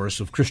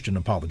discourse of Christian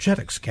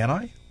apologetics, can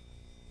I?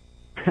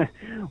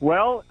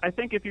 Well, I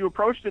think if you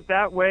approached it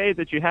that way,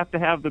 that you have to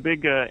have the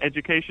big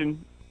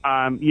education,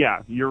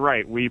 yeah, you're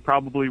right. We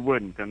probably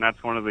wouldn't, and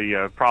that's one of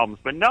the problems.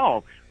 But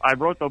no, I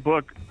wrote the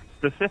book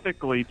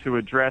specifically to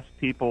address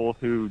people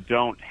who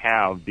don't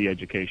have the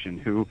education,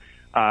 who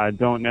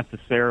don't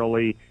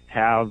necessarily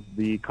have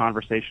the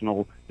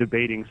conversational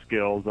debating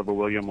skills of a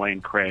William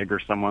Lane Craig or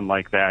someone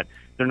like that.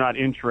 They're not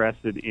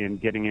interested in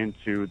getting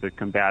into the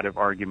combative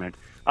argument.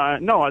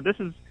 No, this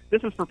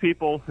is for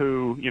people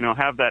who,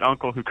 have that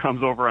uncle who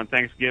comes over on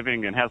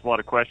Thanksgiving and has a lot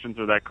of questions,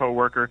 or that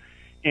coworker,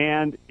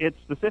 and it's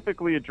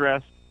specifically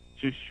addressed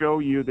to show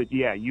you that,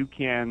 yeah, you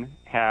can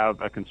have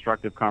a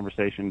constructive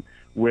conversation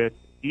with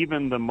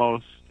even the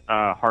most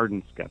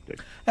hardened skeptic.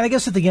 And I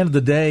guess at the end of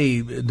the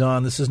day,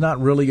 Don, this is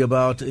not really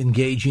about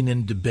engaging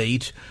in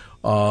debate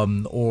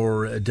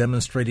or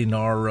demonstrating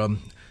our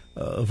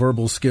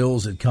verbal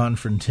skills at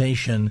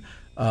confrontation.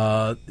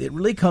 It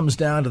really comes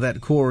down to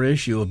that core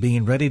issue of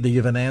being ready to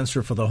give an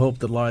answer for the hope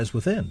that lies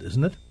within,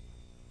 isn't it?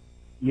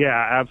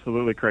 Yeah,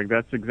 absolutely, Craig.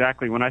 That's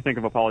exactly, when I think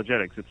of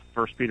apologetics, it's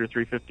 1 Peter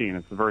 3:15.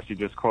 It's the verse you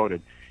just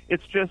quoted.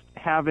 It's just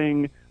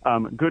having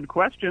good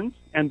questions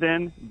and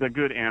then the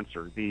good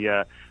answer,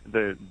 the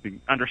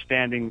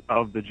understanding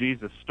of the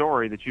Jesus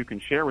story that you can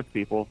share with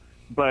people,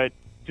 but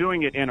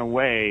doing it in a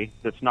way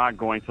that's not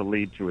going to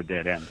lead to a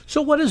dead end.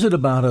 So what is it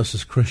about us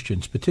as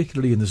Christians,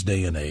 particularly in this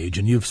day and age,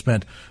 and you've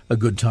spent a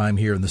good time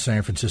here in the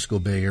San Francisco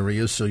Bay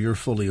Area, so you're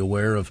fully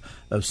aware of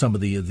some of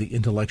the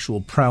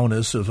intellectual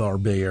prowess of our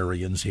Bay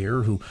Areans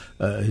here who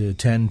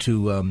tend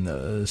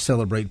to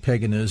celebrate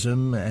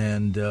paganism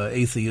and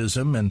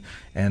atheism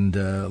and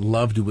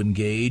love to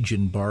engage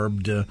in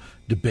barbed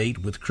debate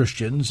with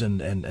Christians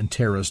and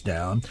tear us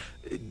down.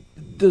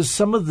 Does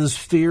some of this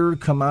fear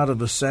come out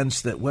of a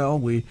sense that, well,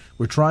 we're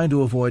trying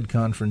to avoid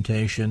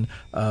confrontation,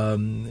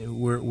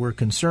 we're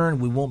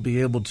concerned we won't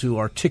be able to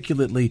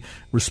articulately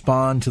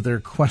respond to their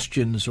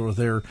questions or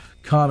their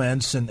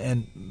comments,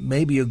 and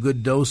maybe a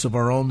good dose of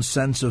our own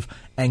sense of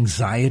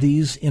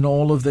anxieties in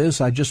all of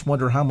this? I just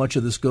wonder how much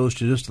of this goes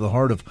to just the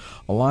heart of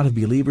a lot of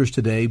believers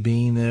today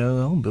being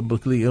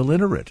biblically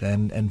illiterate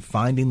and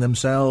finding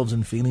themselves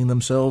and feeling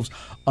themselves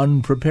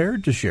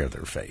unprepared to share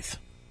their faith.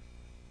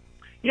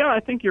 Yeah,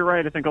 I think you're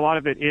right. I think a lot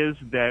of it is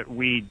that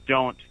we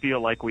don't feel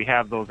like we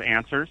have those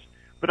answers.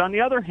 But on the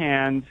other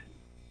hand,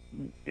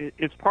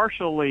 it's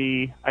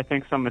partially, I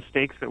think, some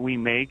mistakes that we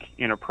make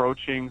in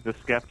approaching the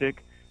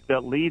skeptic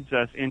that leads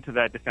us into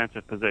that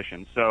defensive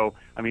position. So,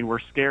 I mean, we're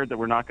scared that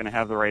we're not going to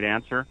have the right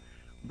answer.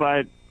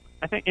 But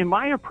I think in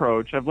my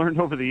approach, I've learned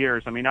over the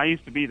years, I mean, I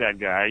used to be that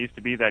guy. I used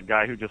to be that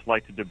guy who just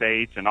liked to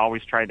debate and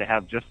always tried to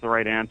have just the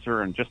right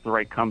answer and just the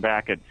right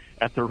comeback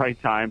at the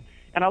right time.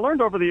 And I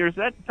learned over the years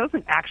that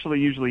doesn't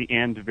actually usually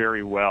end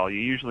very well. You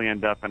usually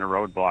end up in a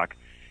roadblock.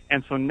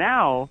 And so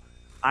now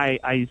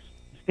I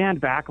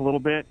stand back a little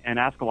bit and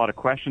ask a lot of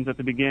questions at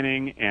the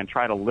beginning and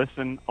try to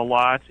listen a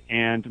lot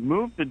and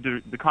move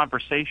the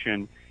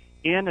conversation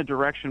in a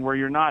direction where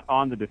you're not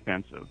on the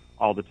defensive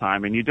all the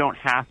time and you don't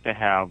have to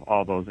have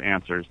all those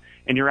answers.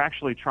 And you're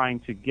actually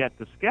trying to get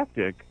the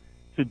skeptic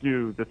to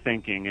do the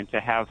thinking and to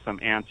have some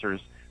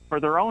answers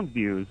for their own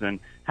views and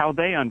how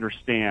they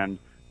understand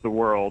the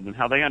world and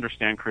how they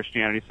understand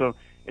Christianity. So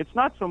it's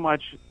not so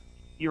much,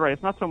 you're right,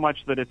 it's not so much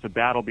that it's a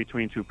battle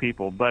between two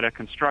people, but a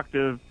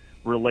constructive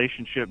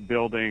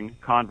relationship-building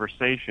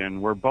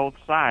conversation where both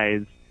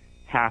sides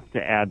have to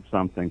add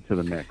something to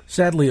the mix.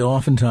 Sadly,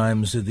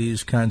 oftentimes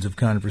these kinds of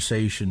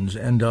conversations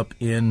end up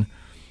in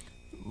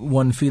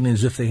one feeling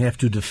as if they have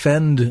to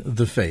defend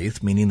the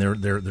faith, meaning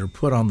they're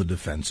put on the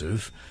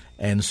defensive.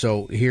 And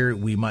so here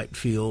we might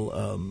feel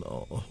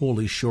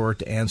wholly short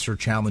to answer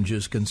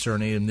challenges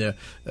concerning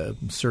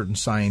certain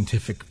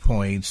scientific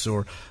points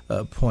or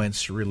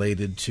points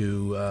related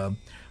to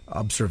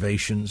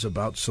observations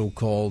about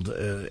so-called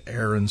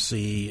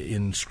errancy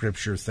in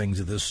Scripture, things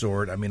of this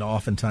sort. I mean,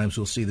 oftentimes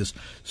we'll see this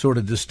sort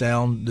of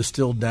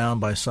distilled down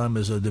by some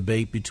as a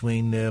debate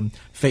between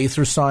faith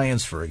or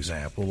science, for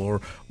example,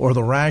 or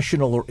the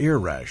rational or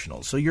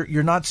irrational. So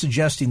you're not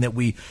suggesting that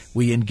we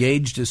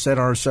engage to set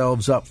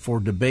ourselves up for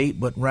debate,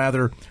 but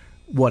rather,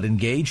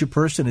 engage a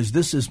person? Is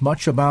this as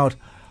much about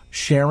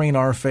sharing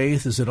our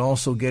faith? Is it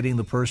also getting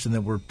the person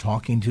that we're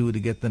talking to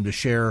get them to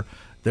share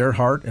their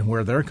heart and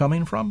where they're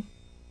coming from?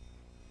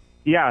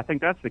 Yeah, I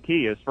think that's the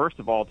key is, first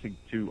of all,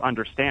 to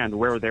understand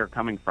where they're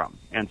coming from.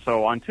 And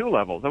so on two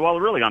levels, well,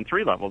 really on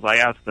three levels, I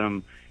ask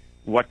them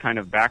what kind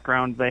of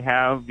background they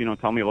have,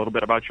 tell me a little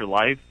bit about your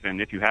life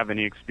and if you have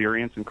any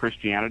experience in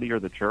Christianity or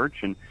the church.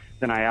 And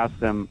then I ask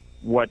them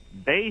what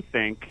they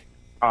think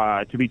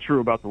to be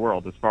true about the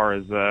world as far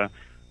as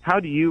how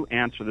do you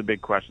answer the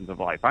big questions of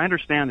life? I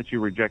understand that you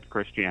reject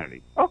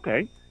Christianity.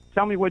 Okay,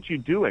 tell me what you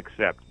do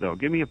accept, though.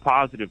 Give me a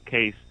positive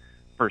case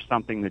for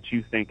something that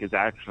you think is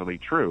actually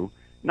true,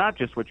 not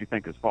just what you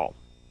think is false.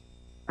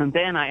 And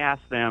then I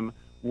ask them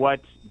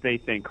what they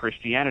think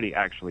Christianity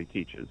actually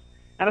teaches.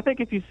 And I think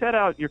if you set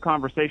out your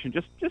conversation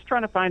just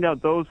trying to find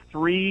out those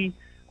three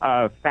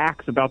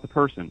facts about the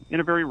person in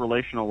a very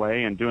relational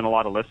way and doing a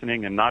lot of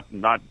listening and not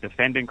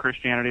defending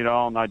Christianity at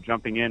all, not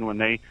jumping in when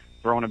they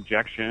throw an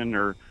objection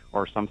or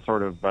some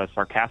sort of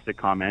sarcastic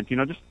comment,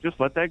 just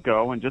let that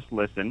go and just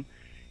listen.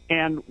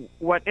 And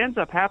what ends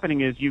up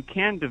happening is you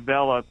can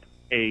develop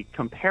a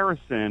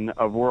comparison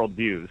of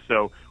worldviews.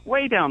 So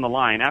way down the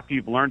line, after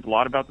you've learned a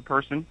lot about the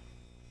person,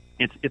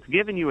 it's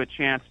given you a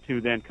chance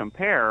to then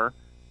compare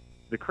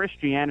the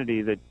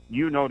Christianity that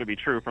you know to be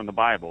true from the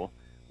Bible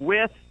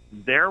with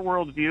their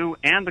worldview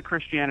and the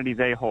Christianity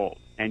they hold.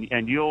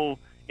 And you'll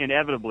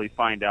inevitably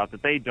find out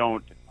that they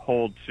don't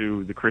hold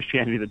to the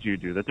Christianity that you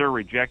do, that they're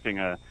rejecting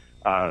a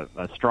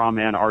straw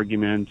man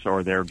argument,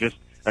 or they're just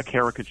a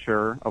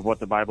caricature of what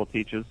the Bible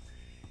teaches.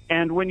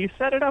 And when you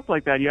set it up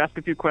like that, you ask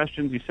a few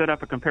questions, you set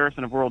up a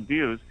comparison of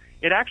worldviews,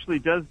 it actually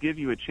does give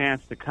you a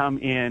chance to come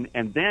in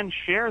and then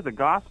share the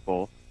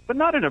gospel, but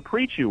not in a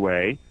preachy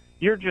way.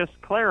 You're just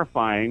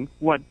clarifying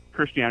what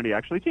Christianity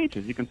actually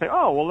teaches. You can say,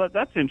 oh, well,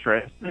 that's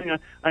interesting.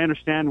 I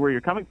understand where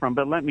you're coming from,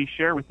 but let me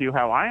share with you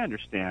how I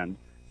understand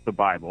the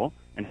Bible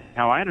and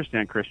how I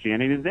understand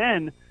Christianity. And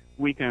then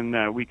we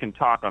can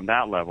talk on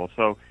that level.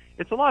 So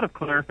it's a lot of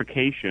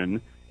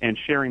clarification and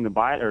sharing the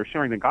Bible or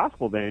sharing the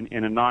gospel then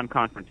in a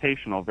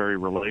non-confrontational, very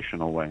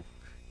relational way.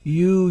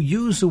 You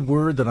use a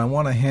word that I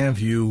want to have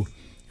you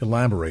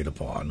elaborate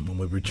upon when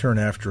we return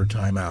after a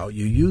timeout.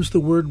 You use the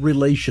word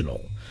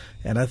relational,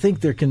 and I think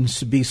there can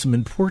be some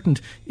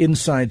important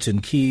insights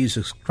and keys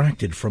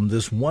extracted from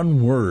this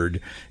one word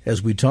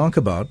as we talk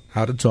about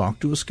how to talk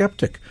to a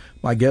skeptic.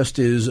 My guest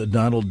is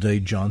Donald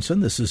Day Johnson.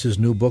 This is his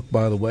new book,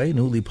 by the way,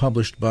 newly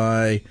published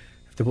by,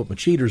 to put my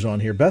cheaters on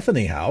here,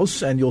 Bethany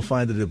House, and you'll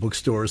find it at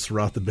bookstores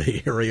throughout the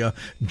Bay Area.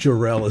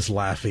 Jarrell is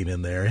laughing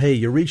in there. Hey,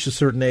 you reach a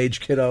certain age,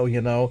 kiddo,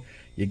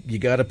 you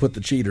got to put the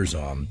cheaters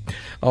on.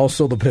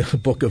 Also, the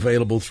book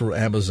available through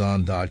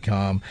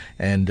Amazon.com,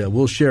 and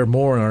we'll share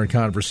more in our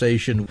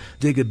conversation.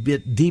 Dig a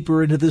bit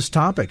deeper into this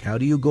topic. How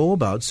do you go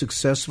about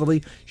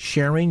successfully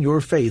sharing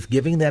your faith,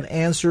 giving that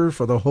answer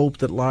for the hope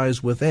that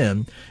lies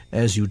within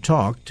as you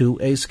talk to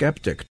a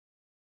skeptic?